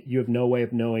 You have no way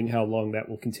of knowing how long that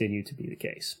will continue to be the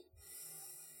case.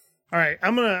 All right,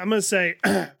 I'm gonna say,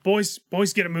 boys,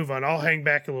 get a move on. I'll hang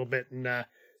back a little bit and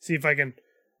see if I can.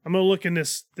 I'm gonna look in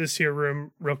this here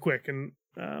room real quick, and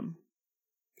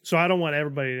so I don't want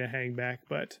everybody to hang back,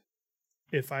 but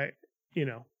if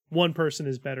one person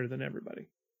is better than everybody.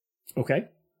 Okay.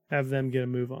 Have them get a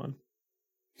move on,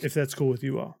 if that's cool with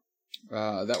you all.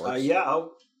 That works. Yeah,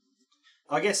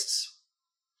 I guess.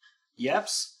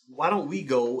 Yaps, why don't we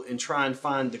go and try and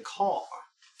find the car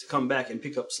to come back and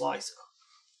pick up Slicer?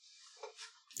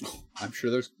 I'm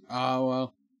sure there's.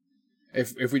 Well,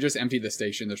 if we just empty the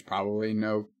station, there's probably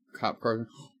no cop car.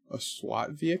 A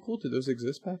SWAT vehicle? Did those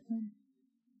exist back then?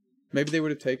 Maybe they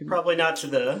would have taken. Probably not to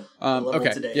the level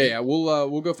okay. today. Yeah.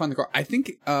 We'll go find the car. I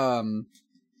think.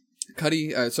 Cuddy.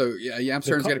 Yaps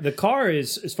turns. The car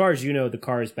is, as far as you know, the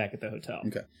car is back at the hotel.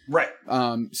 Okay. Right.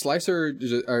 Slicer,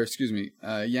 or excuse me,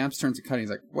 Yaps turns to Cuddy. He's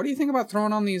like, "What do you think about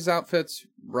throwing on these outfits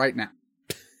right now?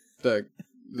 The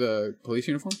police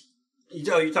uniform."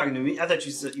 Oh, you're talking to me? I thought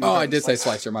you said. Oh, I did say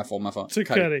Slicer. My fault. To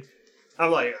Cuddy. I'm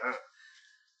like,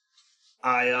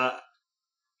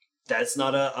 that's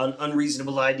not an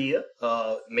unreasonable idea.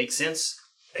 Makes sense.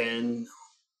 And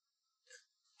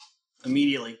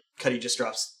immediately, Cuddy just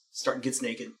gets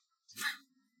naked,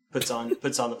 puts on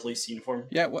the police uniform.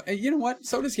 Yeah, well, you know what?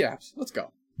 So does Yaps. Let's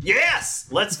go. Yes,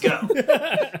 let's go.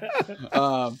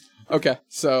 Okay,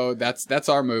 so that's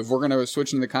our move. We're gonna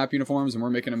switch into the cop uniforms, and we're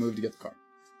making a move to get the car.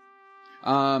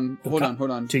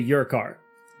 Hold on. To your car.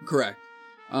 Correct.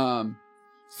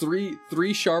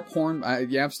 Three sharp horn.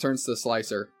 Yaps turns to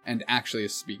Slicer, and actually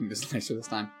is speaking to Slicer this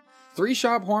time. 3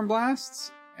 sharp horn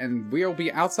blasts and we'll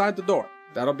be outside the door.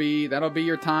 That'll be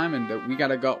your time, and we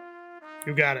gotta go.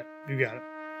 You got it. You got it.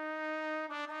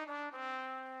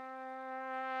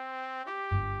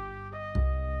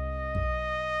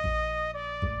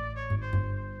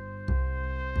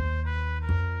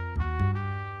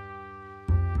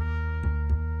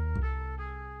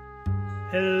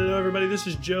 Hello, everybody. This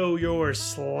is Joe, your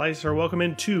Slicer. Welcome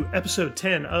into episode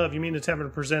 10 of You Mean the Tavern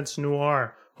Presents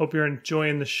Noir. Hope you're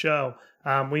enjoying the show.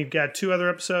 We've got 2 other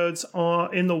episodes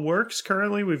in the works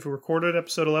currently. We've recorded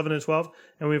episode 11 and 12,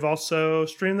 and we've also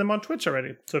streamed them on Twitch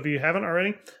already. So if you haven't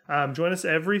already, join us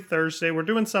every Thursday. We're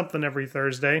doing something every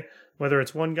Thursday, whether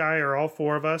it's one guy or all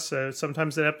 4 of us.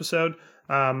 Sometimes an episode.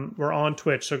 We're on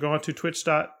Twitch. So go on to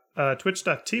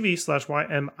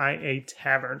twitch.tv/YMIA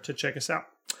Tavern to check us out.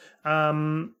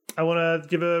 I want to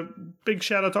give a big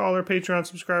shout out to all our Patreon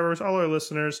subscribers, all our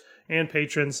listeners and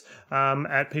patrons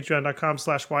at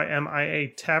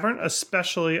patreon.com/YMIA Tavern,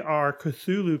 especially our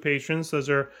Cthulhu patrons. Those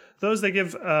are those that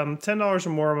give $10 or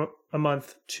more a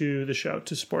month to the show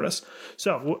to support us.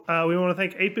 So we want to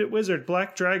thank 8-Bit Wizard,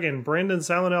 Black Dragon, Brandon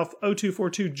Silent Elf,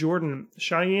 0242 Jordan,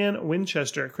 Cheyenne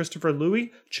Winchester, Christopher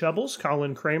Louie, Chubbles,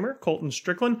 Colin Kramer, Colton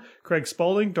Strickland, Craig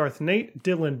Spaulding, Darth Nate,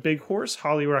 Dylan Big Horse,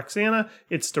 Holly Roxana,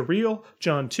 It's the Real,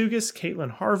 John Tugas,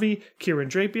 Caitlin Harvey, Kieran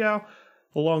Drapiow,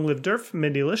 Long Live Durf,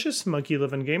 Mindy Licious, Monkey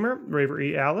Living Gamer, Raver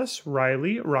E. Alice,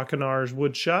 Riley, Rockinar's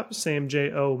Woodshop, Sam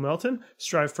J. O. Melton,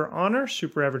 Strive for Honor,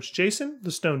 Super Average Jason,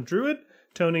 The Stone Druid,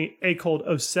 Tony A. Cold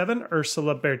 07,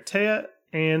 Ursula Bertea,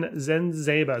 and Zen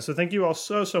Zeba. So thank you all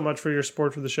so much for your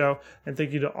support for the show, and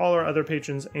thank you to all our other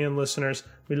patrons and listeners.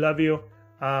 We love you.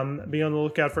 Be on the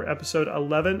lookout for episode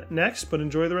 11 next, but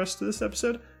enjoy the rest of this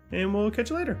episode, and we'll catch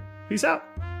you later. Peace out.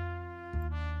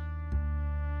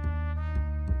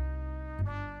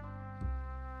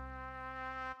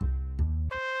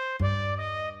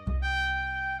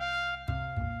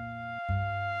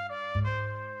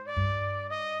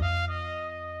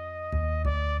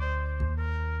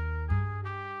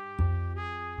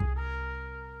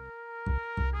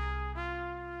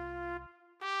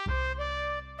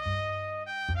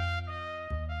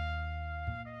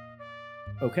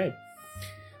 Okay,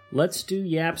 let's do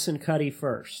Yaps and Cuddy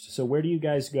first. So where do you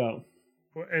guys go?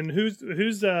 And who's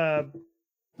Rocker?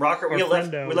 We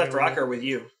left friendo, Rocker with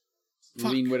you.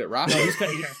 Lean with it, Rocker. No,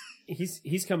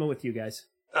 he's coming with you guys.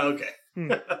 Oh, okay.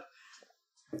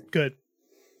 Good.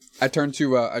 I turn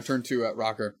to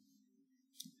Rocker.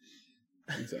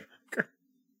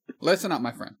 Listen up,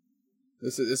 my friend.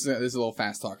 This is a little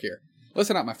fast talk here.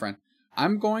 Listen up, my friend.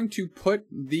 I'm going to put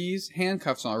these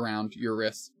handcuffs around your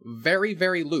wrists very,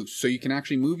 very loose, so you can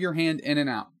actually move your hand in and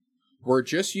out. We're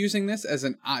just using this as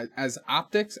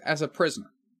optics as a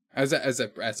prisoner, as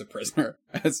a prisoner,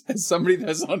 as somebody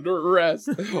that's under arrest.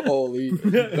 Holy.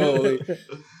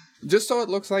 Just so it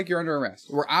looks like you're under arrest.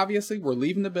 We're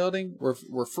leaving the building.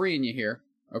 We're freeing you here,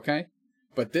 okay?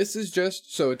 But this is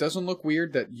just so it doesn't look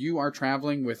weird that you are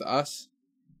traveling with us,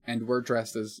 and we're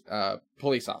dressed as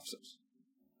police officers.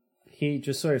 He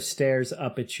just sort of stares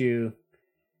up at you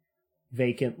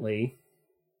vacantly.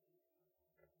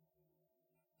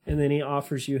 And then he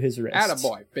offers you his wrist.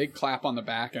 Attaboy. Big clap on the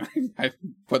back. And I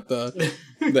put the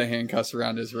handcuffs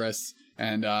around his wrists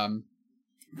and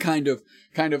kind of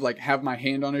like have my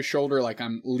hand on his shoulder like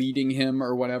I'm leading him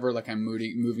or whatever, like I'm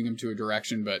moving him to a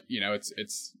direction. But, you know,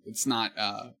 it's not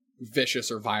vicious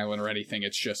or violent or anything.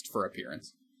 It's just for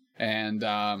appearance. And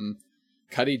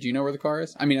Cuddy, do you know where the car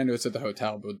is? I mean, I know it's at the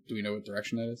hotel, but do we know what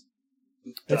direction that is?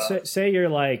 Let's say you're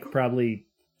like probably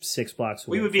 6 blocks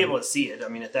away. We would be able to see it. I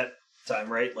mean, at that time,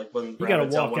 right? Like when you got to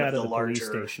walk out of the police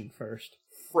station first,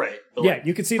 right? But yeah,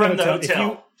 you can see the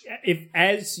hotel. If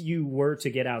as you were to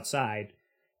get outside,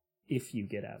 if you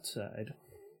get outside,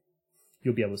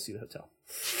 you'll be able to see the hotel.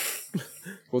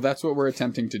 Well, that's what we're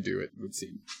attempting to do. It would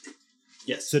seem.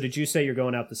 Yes. So did you say you're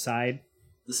going out the side?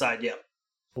 The side, yeah.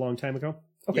 A long time ago.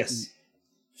 Okay. Yes.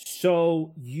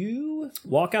 So you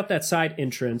walk out that side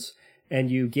entrance and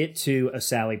you get to a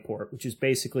Sally Port, which is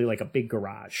basically like a big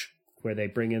garage where they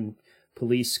bring in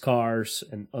police cars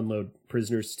and unload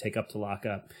prisoners to take up to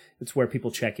lockup. It's where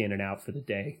people check in and out for the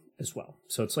day as well.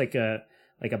 So it's like a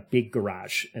big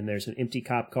garage, and there's an empty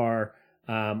cop car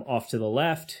off to the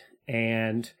left,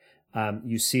 and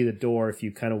you see the door. If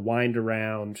you kind of wind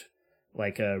around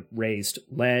like a raised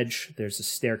ledge, there's a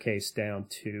staircase down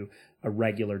to a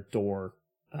regular door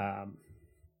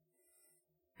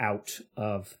out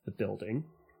of the building.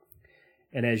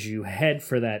 And as you head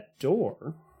for that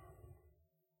door,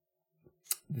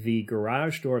 the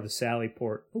garage door of the Sally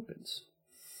Port opens,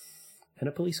 and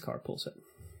a police car pulls in.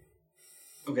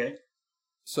 Okay.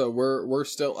 So we're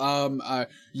still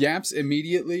Yaps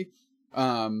immediately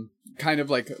kind of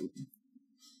like,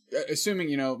 assuming,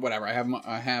 you know, whatever,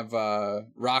 I have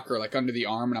Rocker like under the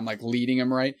arm and I'm like leading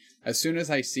him right. As soon as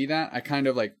I see that, I kind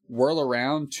of like whirl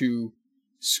around to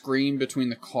screen between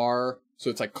the car. So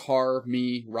it's like car,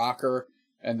 me, Rocker,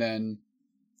 and then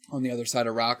on the other side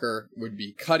of Rocker would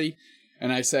be Cuddy.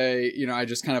 And I say, you know, I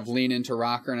just kind of lean into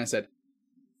Rocker and I said,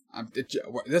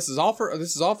 this is all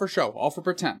for show, all for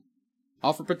pretend.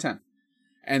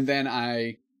 And then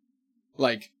I'm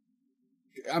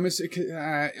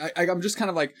just kind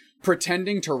of like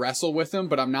pretending to wrestle with him,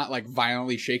 but I'm not like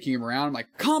violently shaking him around. I'm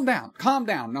like, calm down.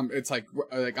 And it's like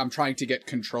I'm trying to get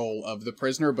control of the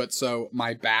prisoner, but so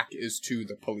my back is to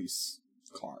the police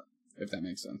car, if that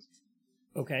makes sense.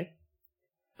 Okay.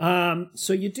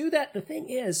 So you do that. The thing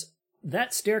is,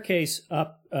 that staircase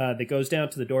up that goes down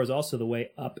to the door is also the way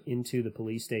up into the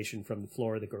police station from the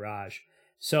floor of the garage.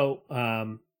 So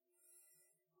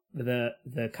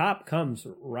the cop comes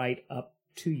right up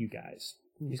to you guys.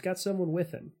 He's got someone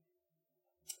with him.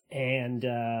 And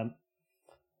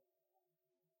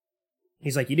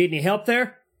he's like, "You need any help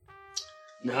there?"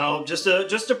 No, just a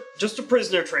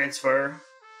prisoner transfer.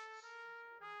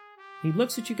 He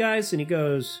looks at you guys and he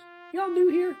goes, "Y'all new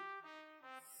here?"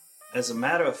 As a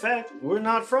matter of fact, we're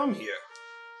not from here.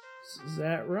 Is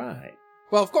that right?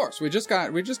 Well, of course, we just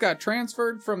got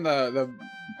transferred from the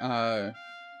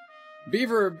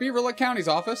Beaver Lick County's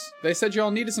office. They said y'all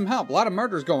needed some help. A lot of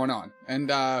murders going on, and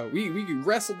we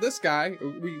wrestled this guy.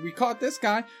 We caught this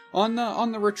guy on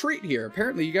the retreat here.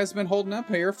 Apparently, you guys have been holding up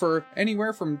here for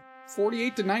anywhere from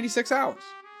 48 to 96 hours.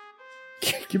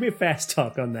 Give me a fast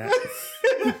talk on that.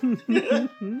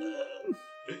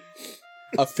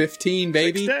 A 15,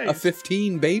 baby. 6 days. A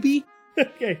 15, baby.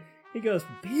 Okay. He goes,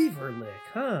 "Beaver Lick,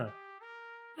 huh?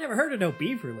 Never heard of no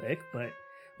Beaver Lick, but,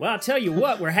 well, I'll tell you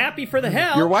what, we're happy for the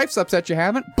help." Your wife's upset you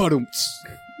haven't? Ba-doomts.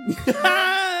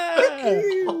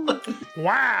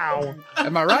 Wow.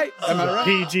 Am I right?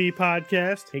 PG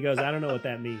podcast. He goes, "I don't know what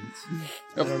that means.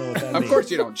 I don't know what that Of means." course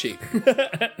you don't cheat.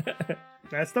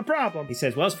 That's the problem. He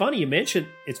says, "Well, it's funny you mentioned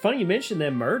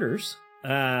them murders.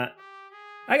 I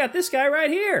got this guy right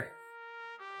here."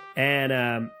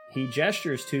 And he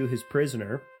gestures to his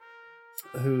prisoner,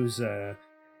 who's a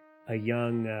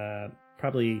young,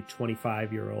 probably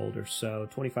 25-year-old or so,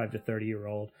 25 to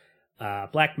 30-year-old,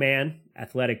 black man,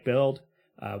 athletic build,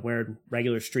 wearing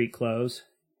regular street clothes.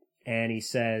 And he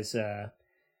says,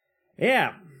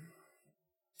 "Yeah,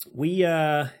 we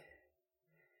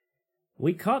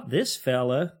caught this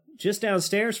fella just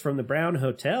downstairs from the Brown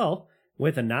Hotel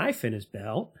with a knife in his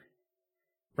belt,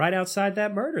 right outside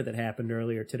that murder that happened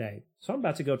earlier today. So I'm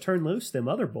about to go turn loose them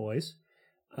other boys,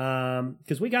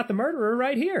 because we got the murderer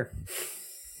right here."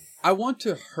 I want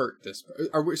to hurt this.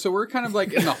 So we're kind of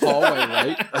like in the hallway,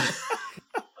 right?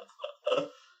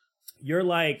 You're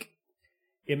like,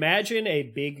 imagine a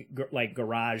big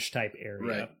garage type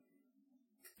area. Right.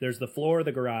 There's the floor of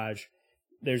the garage.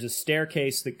 There's a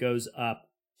staircase that goes up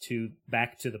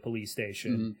back to the police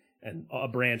station, and a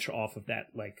branch off of that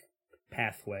like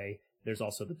pathway. There's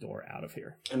also the door out of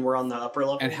here. And we're on the upper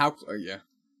level? And how... Oh, yeah.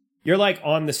 You're like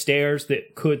on the stairs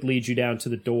that could lead you down to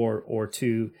the door or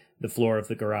to the floor of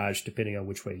the garage, depending on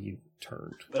which way you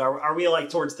turned. But are we like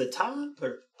towards the top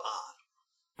or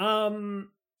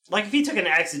bottom? Like if he took an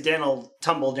accidental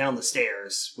tumble down the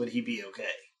stairs, would he be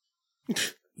okay?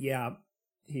 Yeah,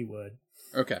 he would.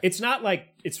 Okay. It's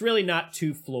really not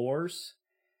 2 floors.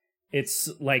 It's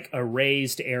like a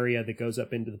raised area that goes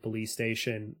up into the police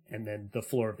station and then the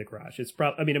floor of the garage. It's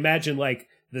imagine like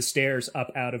the stairs up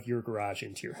out of your garage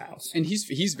into your house. And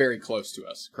he's very close to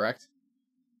us, correct?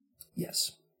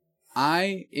 Yes.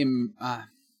 I'm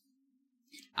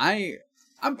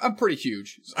pretty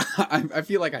huge. I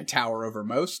feel like I tower over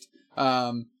most.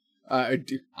 I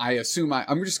assume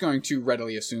I'm just going to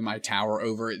readily assume I tower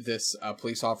over this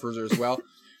police officer as well.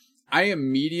 I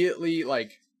immediately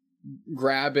like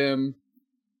grab him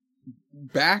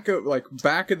back of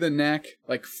the neck,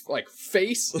 like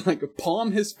face, like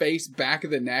palm his face, back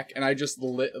of the neck, and I just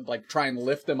try and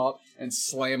lift him up and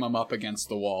slam him up against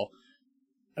the wall.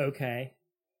 Okay.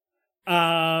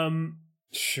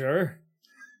 Sure.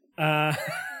 We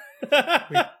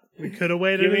could have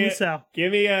waited in the cell.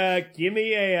 Give me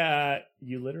a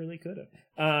you literally could have.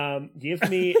 Give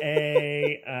me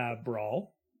a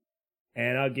brawl,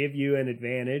 and I'll give you an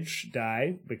advantage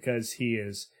die because he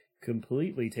is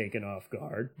completely taken off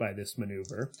guard by this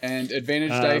maneuver. And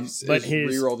advantage dice is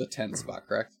reroll the 10 spot,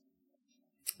 correct?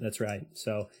 That's right.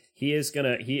 So his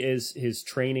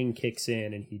training kicks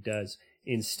in and he does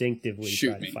instinctively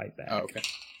try to fight back. Oh, okay.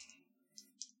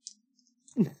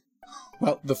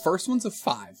 Well, the first one's a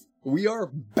 5. We are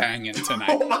banging tonight.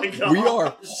 Oh my god. We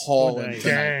are hauling nice.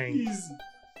 tonight.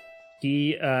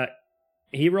 Dang.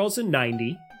 He rolls a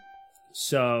 90,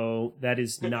 so that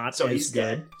is not So as he's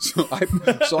good.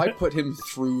 dead. So I put him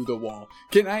through the wall.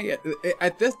 Can I,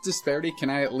 at this disparity, can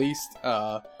I at least,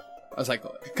 I was like,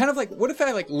 kind of like, what if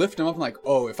I like lift him up and like,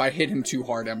 oh, if I hit him too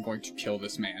hard, I'm going to kill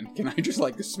this man. Can I just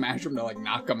like smash him to like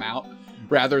knock him out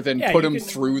rather than Yeah, put you him can-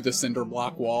 through the cinder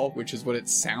block wall, which is what it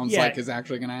sounds Yeah. like is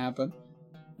actually going to happen?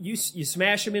 You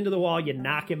smash him into the wall, you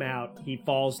knock him out, he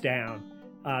falls down.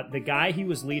 The guy he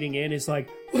was leading in is like,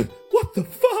 what the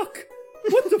fuck?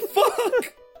 What the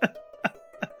fuck?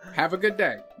 Have a good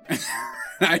day.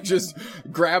 I just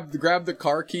grab the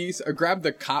car keys, grab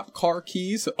the cop car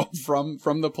keys from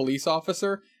the police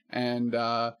officer, and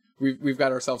we've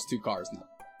got ourselves 2 cars now.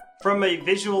 From a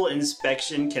visual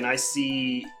inspection, can I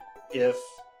see if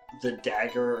the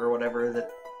dagger or whatever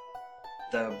that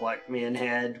the black man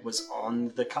had was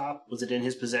on the cop? Was it in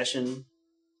his possession?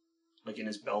 Like in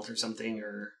his belt or something?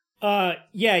 Or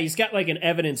Yeah, he's got like an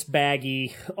evidence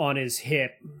baggie on his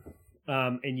hip,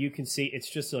 and you can see it's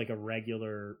just like a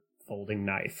regular folding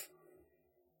knife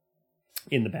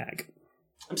in the bag.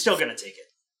 I'm still gonna take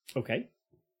it. Okay.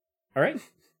 All right.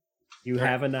 You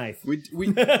have a knife. We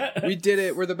did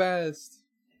it. We're the best.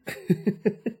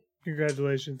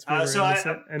 Congratulations. We were So I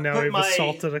innocent, and now put we've my,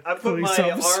 assaulted a I put police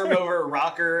my officer. arm over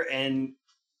Rocker and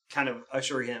kind of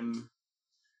usher him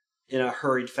in a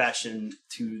hurried fashion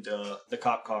to the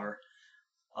cop car.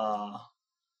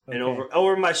 And Okay.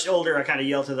 over my shoulder, I kind of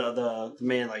yell to the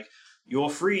man, like, "You're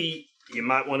free. You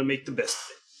might want to make the best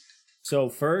of it." So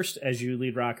first, as you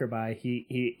lead Rocker by,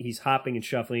 he's hopping and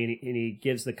shuffling, and he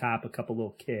gives the cop a couple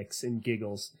little kicks and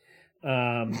giggles,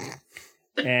 and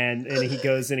he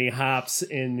goes and he hops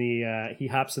in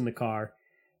the car.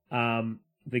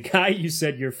 The guy you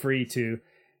said you're free to,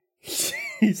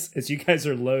 as you guys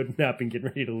are loading up and getting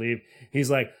ready to leave, he's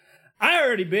like, "I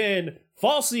already been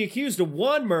falsely accused of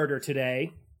 1 murder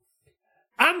today.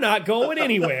 I'm not going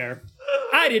anywhere.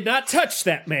 I did not touch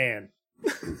that man."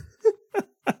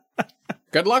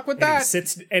 Good luck with And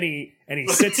he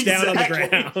that. sits down on the Exactly.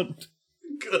 ground.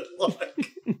 Good luck.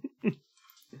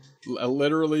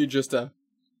 Literally just a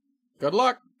good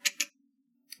luck.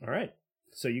 All right.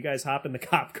 So you guys hop in the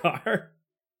cop car.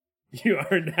 You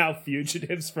are now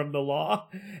fugitives from the law,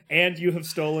 and you have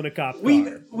stolen a cop car.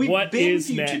 We've What been is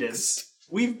fugitives. next?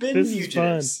 We've been This is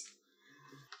fugitives.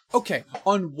 Okay,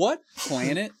 on what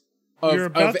planet You're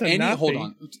of about to any? not Hold be.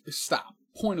 on, stop.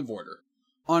 Point of order.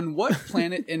 On what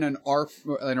planet in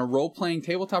a role playing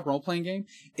tabletop role playing game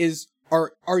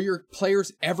are your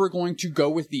players ever going to go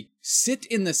with the sit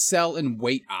in the cell and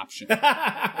wait option?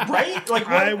 Right? Like, what?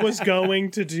 I was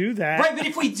going to do that. Right, but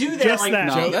if we do that, Just like, that.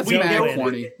 No, that's Joe mad did it.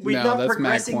 corny. we're No, not that's mad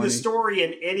progressing corny. the story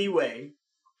in any way.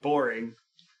 Boring.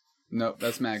 No,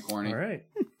 that's mad corny. All right.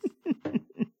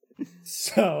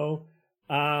 So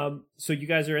you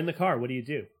guys are in the car. What do you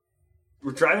do?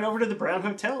 We're driving over to the Brown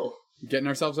Hotel. Getting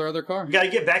ourselves our other car. We gotta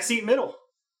get backseat middle.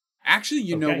 Actually,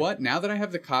 you know Okay. what? Now that I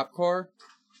have the cop car,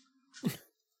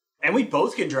 And we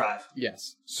both can drive.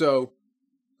 yes. So,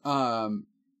 one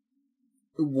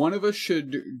of us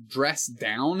should dress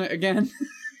down again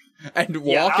and walk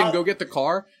Yeah, and I'll- go get the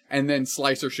car, and then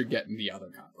Slicer should get in the other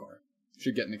cop car.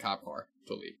 Should get in the cop car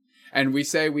to leave. And we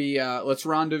say let's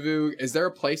rendezvous. Is there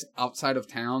a place outside of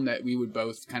town that we would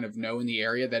both kind of know in the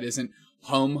area that isn't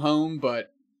home,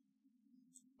 but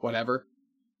whatever?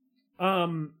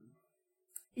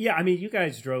 Yeah, I mean, you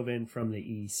guys drove in from the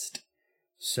east,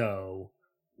 so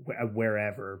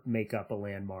wherever, make up a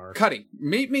landmark. Cuddy,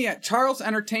 meet me at Charles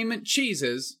Entertainment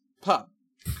Cheese's pub.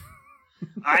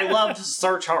 I love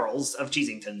Sir Charles of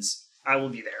Cheesingtons. I will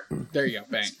be there. There you go,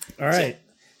 bang. All right.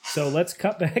 So let's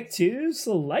cut back to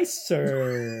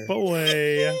Slicer.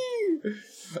 Boy.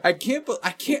 I can't.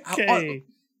 Okay.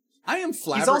 I am He's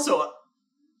flabbergasted. also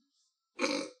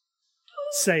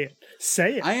Say it.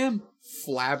 Say it. I am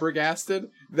flabbergasted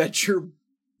that your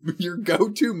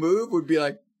go-to move would be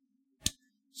like,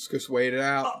 just wait it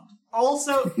out.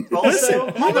 Also, Listen,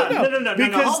 hold on, no,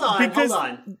 because- hold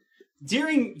on.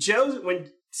 During when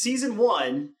season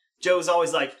 1, Joe's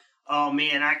always like, "Oh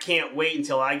man, I can't wait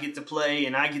until I get to play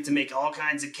and I get to make all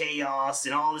kinds of chaos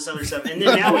and all this other stuff." And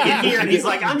then now we get here and he's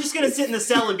like, "I'm just gonna sit in the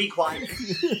cell and be quiet."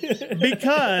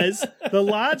 Because the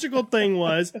logical thing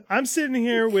was, I'm sitting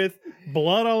here with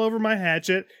blood all over my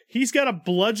hatchet. He's got a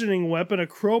bludgeoning weapon, a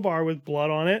crowbar with blood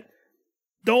on it.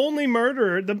 The only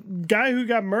murderer, the guy who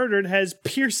got murdered, has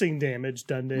piercing damage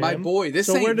done to him. My boy, this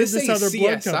So ain't where did this this ain't other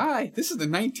blood come? CSI. This is the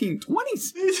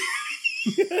 1920s.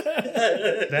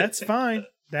 That's fine.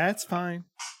 That's fine.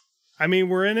 I mean,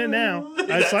 we're in it now.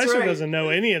 That's Slicer right. doesn't know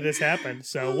any of this happened,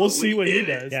 so we'll see what he in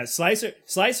it. does. Yeah,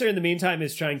 Slicer in the meantime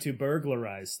is trying to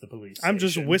burglarize the police I'm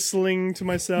just station. whistling to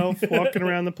myself, walking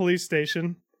around the police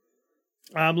station.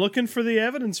 I'm looking for the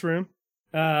evidence room.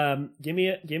 Give me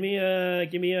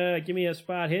a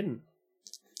spot hidden.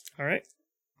 All right,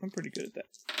 I'm pretty good at that.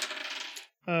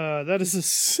 That is a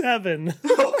 7.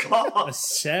 Oh A god.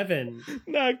 7.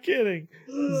 Not kidding.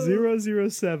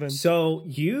 007. So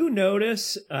you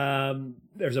notice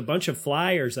there's a bunch of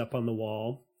flyers up on the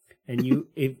wall, and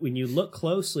when you look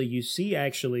closely, you see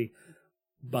actually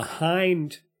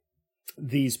behind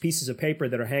these pieces of paper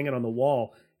that are hanging on the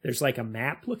wall, there's like a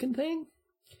map-looking thing,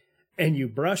 and you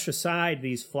brush aside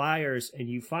these flyers, and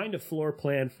you find a floor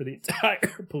plan for the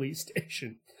entire police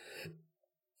station.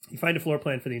 You find a floor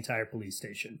plan for the entire police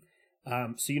station.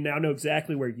 So you now know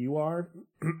exactly where you are,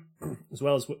 as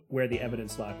well as where the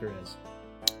evidence locker is.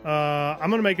 I'm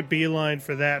going to make a beeline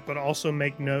for that, but also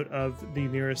make note of the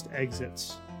nearest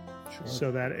exits. Sure.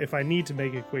 So that if I need to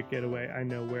make a quick getaway, I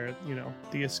know where,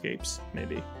 the escapes may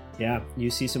be. Yeah, you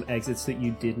see some exits that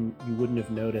you wouldn't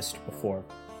have noticed before.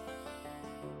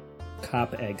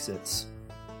 Cop exits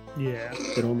Yeah.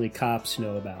 that only cops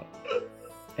know about.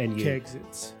 And you.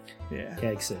 Exits. Yeah.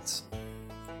 Exits.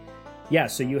 Yeah,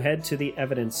 so you head to the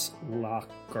evidence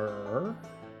locker.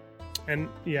 And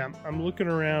yeah, I'm looking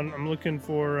around. I'm looking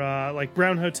for like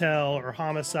Brown Hotel or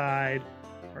Homicide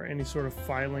or any sort of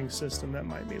filing system that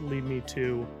might lead me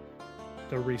to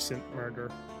the recent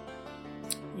murder.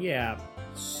 Yeah,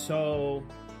 so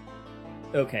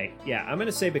okay, yeah, I'm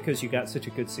gonna say because you got such a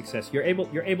good success, you're able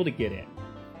to get in.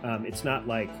 It's not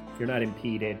like you're not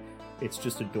impeded. It's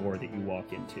just a door that you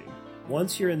walk into.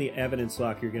 Once you're in the evidence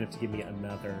locker, you're gonna have to give me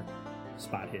another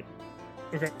spot hidden.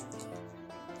 Okay.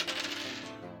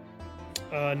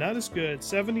 Not as good.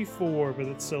 74, but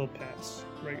it's still a pass.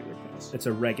 Regular pass. It's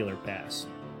a regular pass.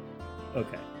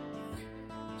 Okay.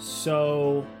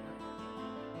 So,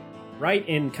 right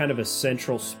in kind of a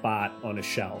central spot on a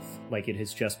shelf, like it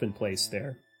has just been placed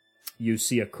there, you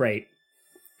see a crate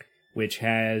which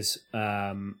has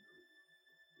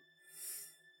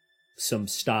some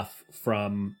stuff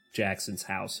from Jackson's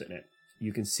house in it.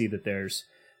 You can see that there's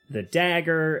the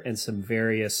dagger and some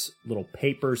various little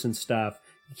papers and stuff.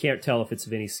 You can't tell if it's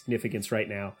of any significance right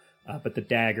now, but the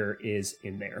dagger is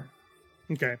in there.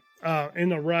 Okay. In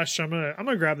the rush, I'm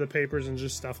gonna grab the papers and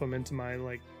just stuff them into my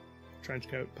trench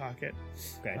coat pocket.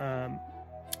 Okay.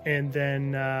 And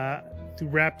then to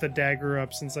wrap the dagger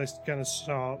up, since I kind of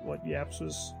saw what Yaps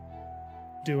was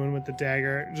doing with the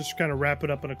dagger, just kind of wrap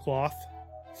it up in a cloth.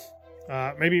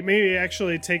 Maybe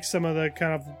actually take some of the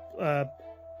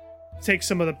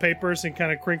papers and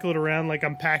kind of crinkle it around like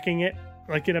I'm packing it,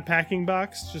 like in a packing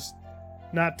box, just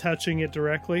not touching it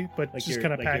directly, but Like just you're,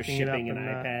 kind of like you're packing it up. shipping an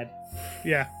And, iPad.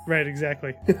 yeah, right,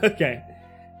 exactly. Okay.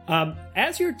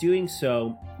 As you're doing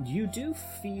so, you do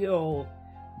feel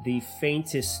the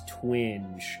faintest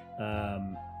twinge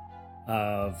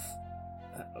of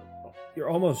you're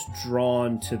almost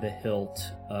drawn to the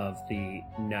hilt of the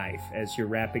knife. As you're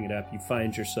wrapping it up, you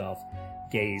find yourself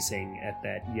gazing at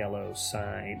that yellow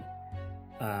sign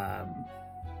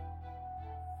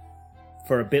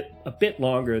for a bit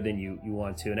longer than you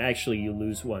want to, and actually you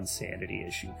lose one sanity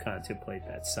as you contemplate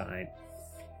that sign.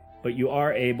 But you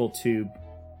are able to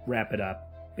wrap it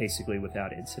up basically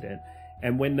without incident.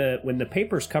 And when the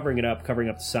paper's covering up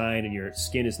the sign, and your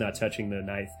skin is not touching the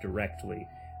knife directly,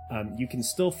 you can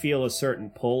still feel a certain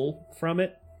pull from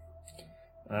it.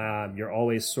 You're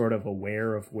always sort of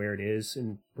aware of where it is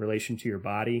in relation to your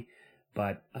body,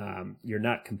 but you're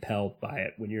not compelled by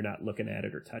it when you're not looking at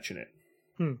it or touching it.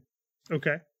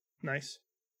 Okay, nice.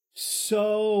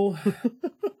 So,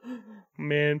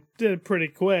 Man, did it pretty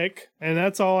quick, and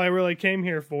that's all I really came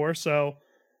here for, so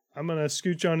I'm gonna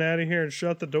scooch on out of here and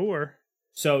shut the door.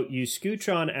 So you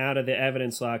scooch on out of the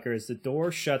evidence locker. As the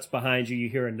door shuts behind you, you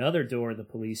hear another door in the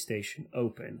police station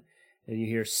open, and you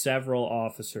hear several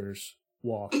officers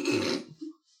walk in.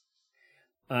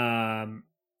 And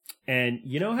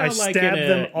you know how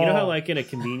like in a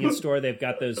convenience store they've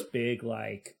got those big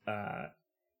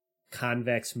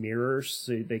convex mirrors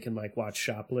so they can watch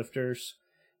shoplifters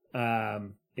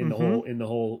in the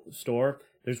whole store.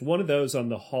 There's one of those on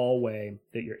the hallway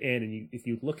that you're in, and if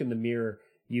you look in the mirror,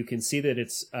 you can see that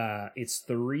it's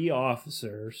 3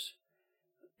 officers,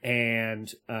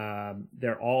 and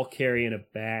they're all carrying a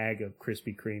bag of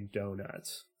Krispy Kreme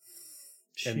donuts.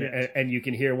 And you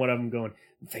can hear one of them going,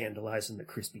 "Vandalizing the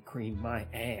Krispy Kreme, my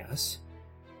ass."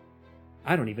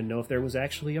 I don't even know if there was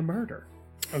actually a murder.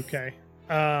 Okay.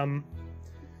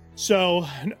 So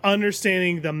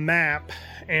understanding the map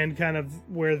and kind of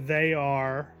where they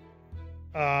are,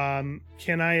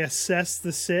 can I assess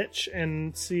the sitch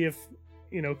and see if,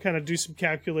 kind of do some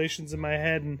calculations in my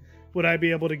head, and would I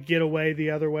be able to get away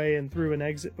the other way and through an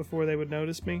exit before they would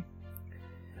notice me?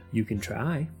 You can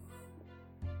try.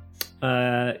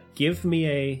 Give me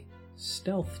a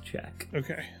stealth check.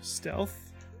 Okay,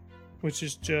 stealth, which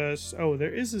is just... Oh,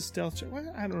 there is a stealth check. Why?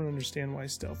 I don't understand why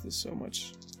stealth is so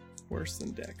much worse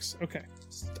than dex. Okay,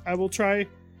 I will try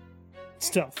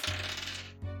stealth.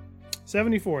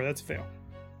 74, that's a fail.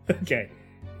 Okay.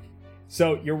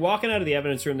 So you're walking out of the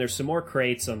evidence room. There's some more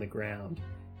crates on the ground,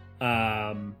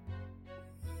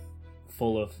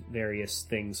 full of various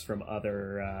things from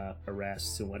other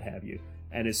arrests and what have you.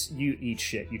 And as you eat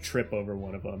shit, you trip over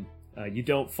one of them. You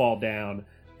don't fall down,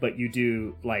 but you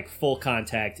do like full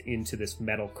contact into this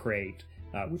metal crate,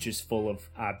 which is full of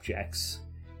objects,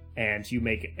 and you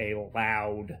make a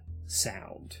loud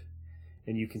sound.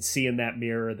 And you can see in that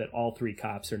mirror that all three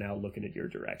cops are now looking at your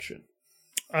direction.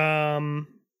 And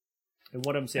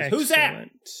one of them says, "Who's that?"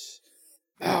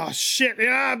 Oh, shit.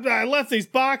 Yeah, I left these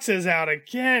boxes out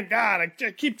again. God,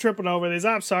 I keep tripping over these.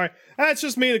 I'm sorry. That's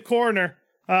just me, the coroner.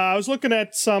 I was looking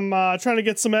at some, trying to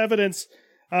get some evidence.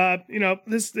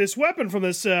 This weapon from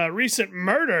this recent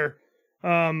murder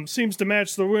seems to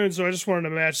match the wound, so I just wanted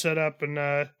to match that up and,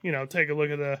 take a look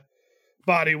at the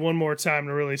body one more time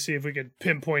to really see if we could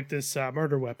pinpoint this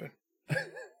murder weapon.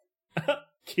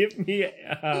 Give me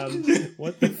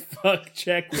what the fuck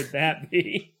check would that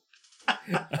be?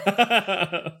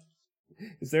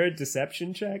 Is there a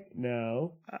deception check?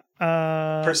 No.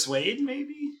 Persuade,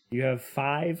 maybe? You have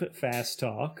 5 fast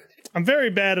talk. I'm very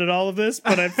bad at all of this,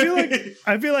 but I feel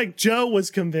like Joe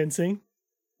was convincing,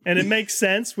 and it makes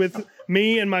sense with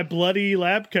me and my bloody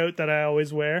lab coat that I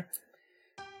always wear.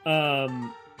 Yeah,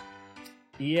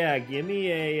 give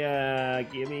me a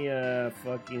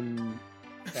fucking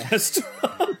fast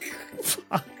talk.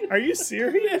 Are you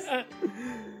serious? Yeah.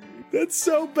 That's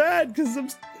so bad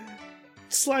because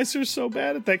Slicer's so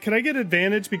bad at that. Can I get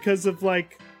advantage because of I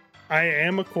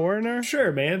am a coroner?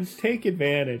 Sure, man. Take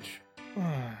advantage.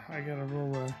 I gotta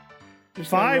roll a Just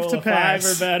 5 to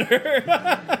pass. 5 or better.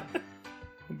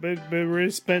 But we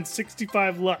already spent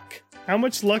 65 luck. How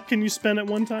much luck can you spend at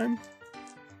one time?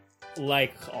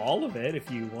 Like all of it, if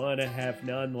you want to have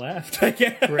none left, I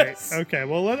guess. Great. Okay,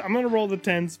 well, I'm going to roll the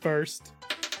 10s first.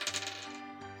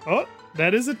 Oh,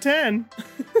 that is a 10.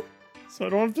 So I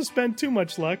don't have to spend too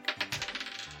much luck.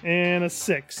 And a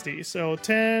 60. So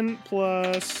 10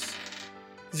 plus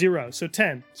 0. So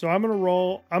 10. So I'm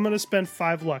going to spend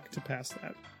 5 luck to pass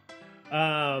that.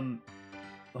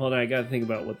 Hold on, I gotta think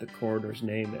about what the coroner's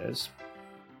name is.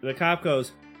 The cop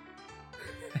goes,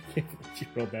 I can't believe you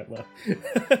rolled that low.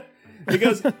 He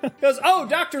goes, "Oh,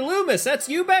 Dr. Loomis, that's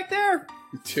you back there?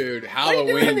 Dude, What are you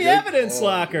Halloween. doing in the evidence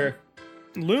locker?"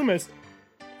 Loomis.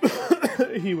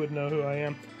 He would know who I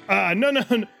am.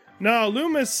 No.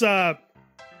 Loomis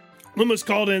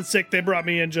called in sick. They brought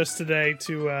me in just today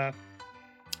to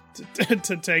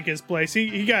take his place.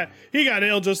 He got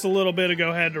ill just a little bit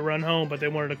ago. Had to run home, but they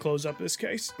wanted to close up this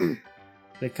case.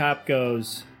 The cop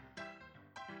goes,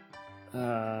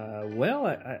 okay.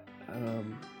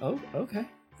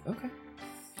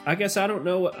 I guess I don't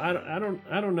know. I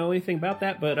don't know anything about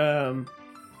that, but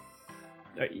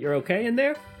you're okay in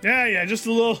there? Yeah, just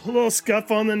a little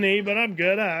scuff on the knee, but I'm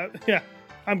good.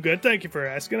 I'm good. Thank you for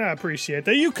asking. I appreciate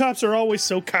that. You cops are always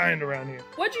so kind around here.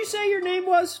 What'd you say your name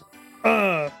was?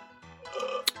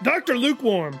 Dr.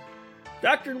 Lukewarm.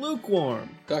 Dr. Lukewarm.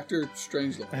 Dr.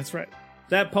 Strangelove. That's right. Is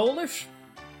that Polish?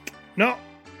 No.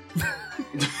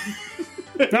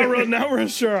 Not real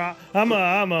sure. I'm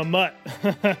a mutt.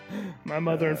 My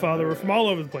mother and father were from all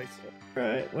over the place.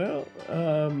 Right. Well,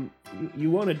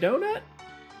 you want a donut?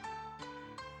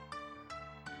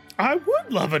 I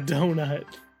would love a donut.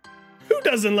 Who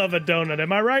doesn't love a donut?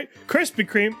 Am I right? Krispy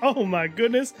Kreme. Oh my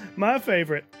goodness, my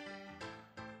favorite.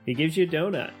 He gives you a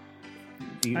donut.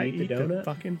 Do you I eat eat the donut? the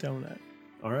fucking donut.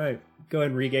 All right. Go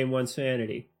ahead and regain 1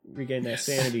 sanity. Regain that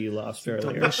sanity you lost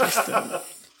earlier. Delicious donut.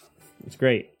 It's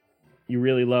great. You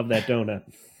really love that donut.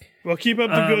 Well, keep up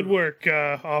the good work,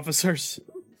 officers.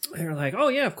 They're like, "Oh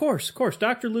yeah, of course,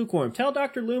 Dr. Lukewarm. Tell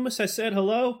Dr. Loomis I said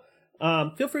hello.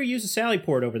 Feel free to use the Sally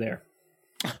port over there."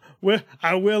 Well,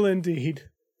 I will indeed.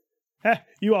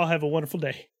 You all have a wonderful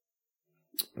day.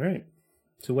 All right.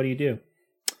 So what do you do?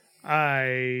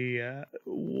 I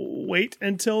wait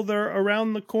until they're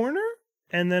around the corner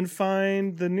and then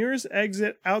find the nearest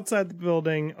exit outside the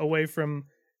building away from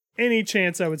any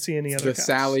chance I would see any other The cops.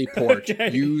 Sally port.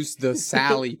 Okay. Use the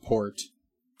Sally port.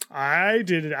 I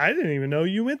didn't even know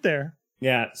you went there.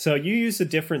 Yeah, so you use a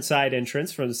different side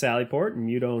entrance from the Sallyport, and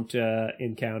you don't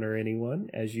encounter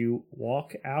anyone as you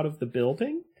walk out of the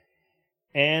building.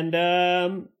 And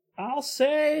I'll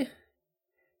say,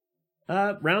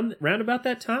 round about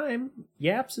that time,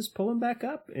 Yaps is pulling back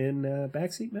up in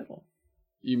backseat middle.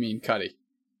 You mean Cuddy?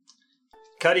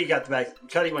 Cuddy got the back.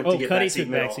 Cuddy went to get Cuddy backseat took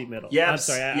middle. backseat middle. Yaps,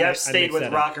 I'm sorry, Yaps I stayed mixed with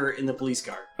that up. Rocker in the police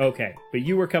car. Okay, but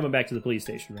you were coming back to the police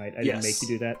station, right? I didn't make you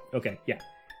do that. Okay, yeah.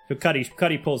 So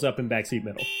Cuddy pulls up in backseat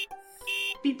middle.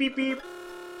 Beep, beep, beep.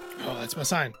 Oh, that's my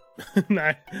sign.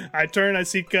 I turn, I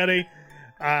see Cuddy.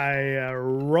 I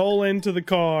roll into the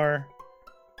car,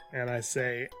 and I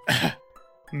say,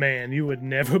 man, you would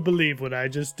never believe what I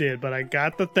just did, but I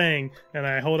got the thing, and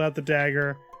I hold out the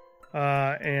dagger,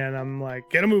 and I'm like,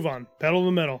 get a move on. Pedal to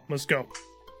the metal. Let's go.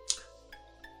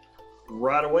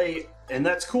 Right away, and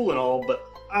that's cool and all, but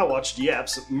I watched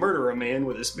Yaps murder a man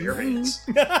with his bare hands.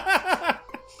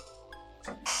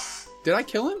 Did I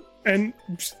kill him? And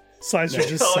Slicer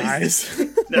just sighs.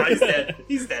 No, he's dead.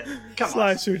 He's dead. Come on.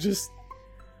 Slicer just...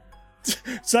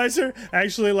 Slicer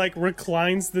actually, like,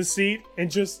 reclines the seat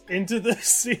and just into the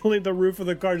ceiling, the roof of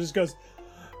the car just goes...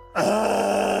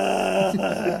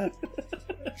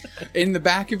 In the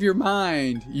back of your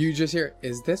mind, you just hear,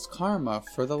 is this karma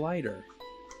for the lighter?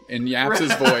 In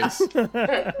Yaps' voice.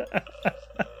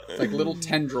 It's like little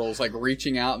tendrils, like,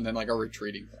 reaching out and then, like, a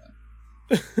retreating one.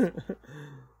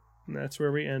 And that's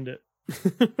where we end it.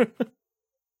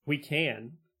 We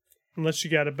can. Unless you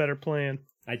got a better plan.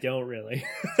 I don't really.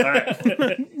 All right.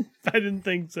 I didn't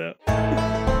think so.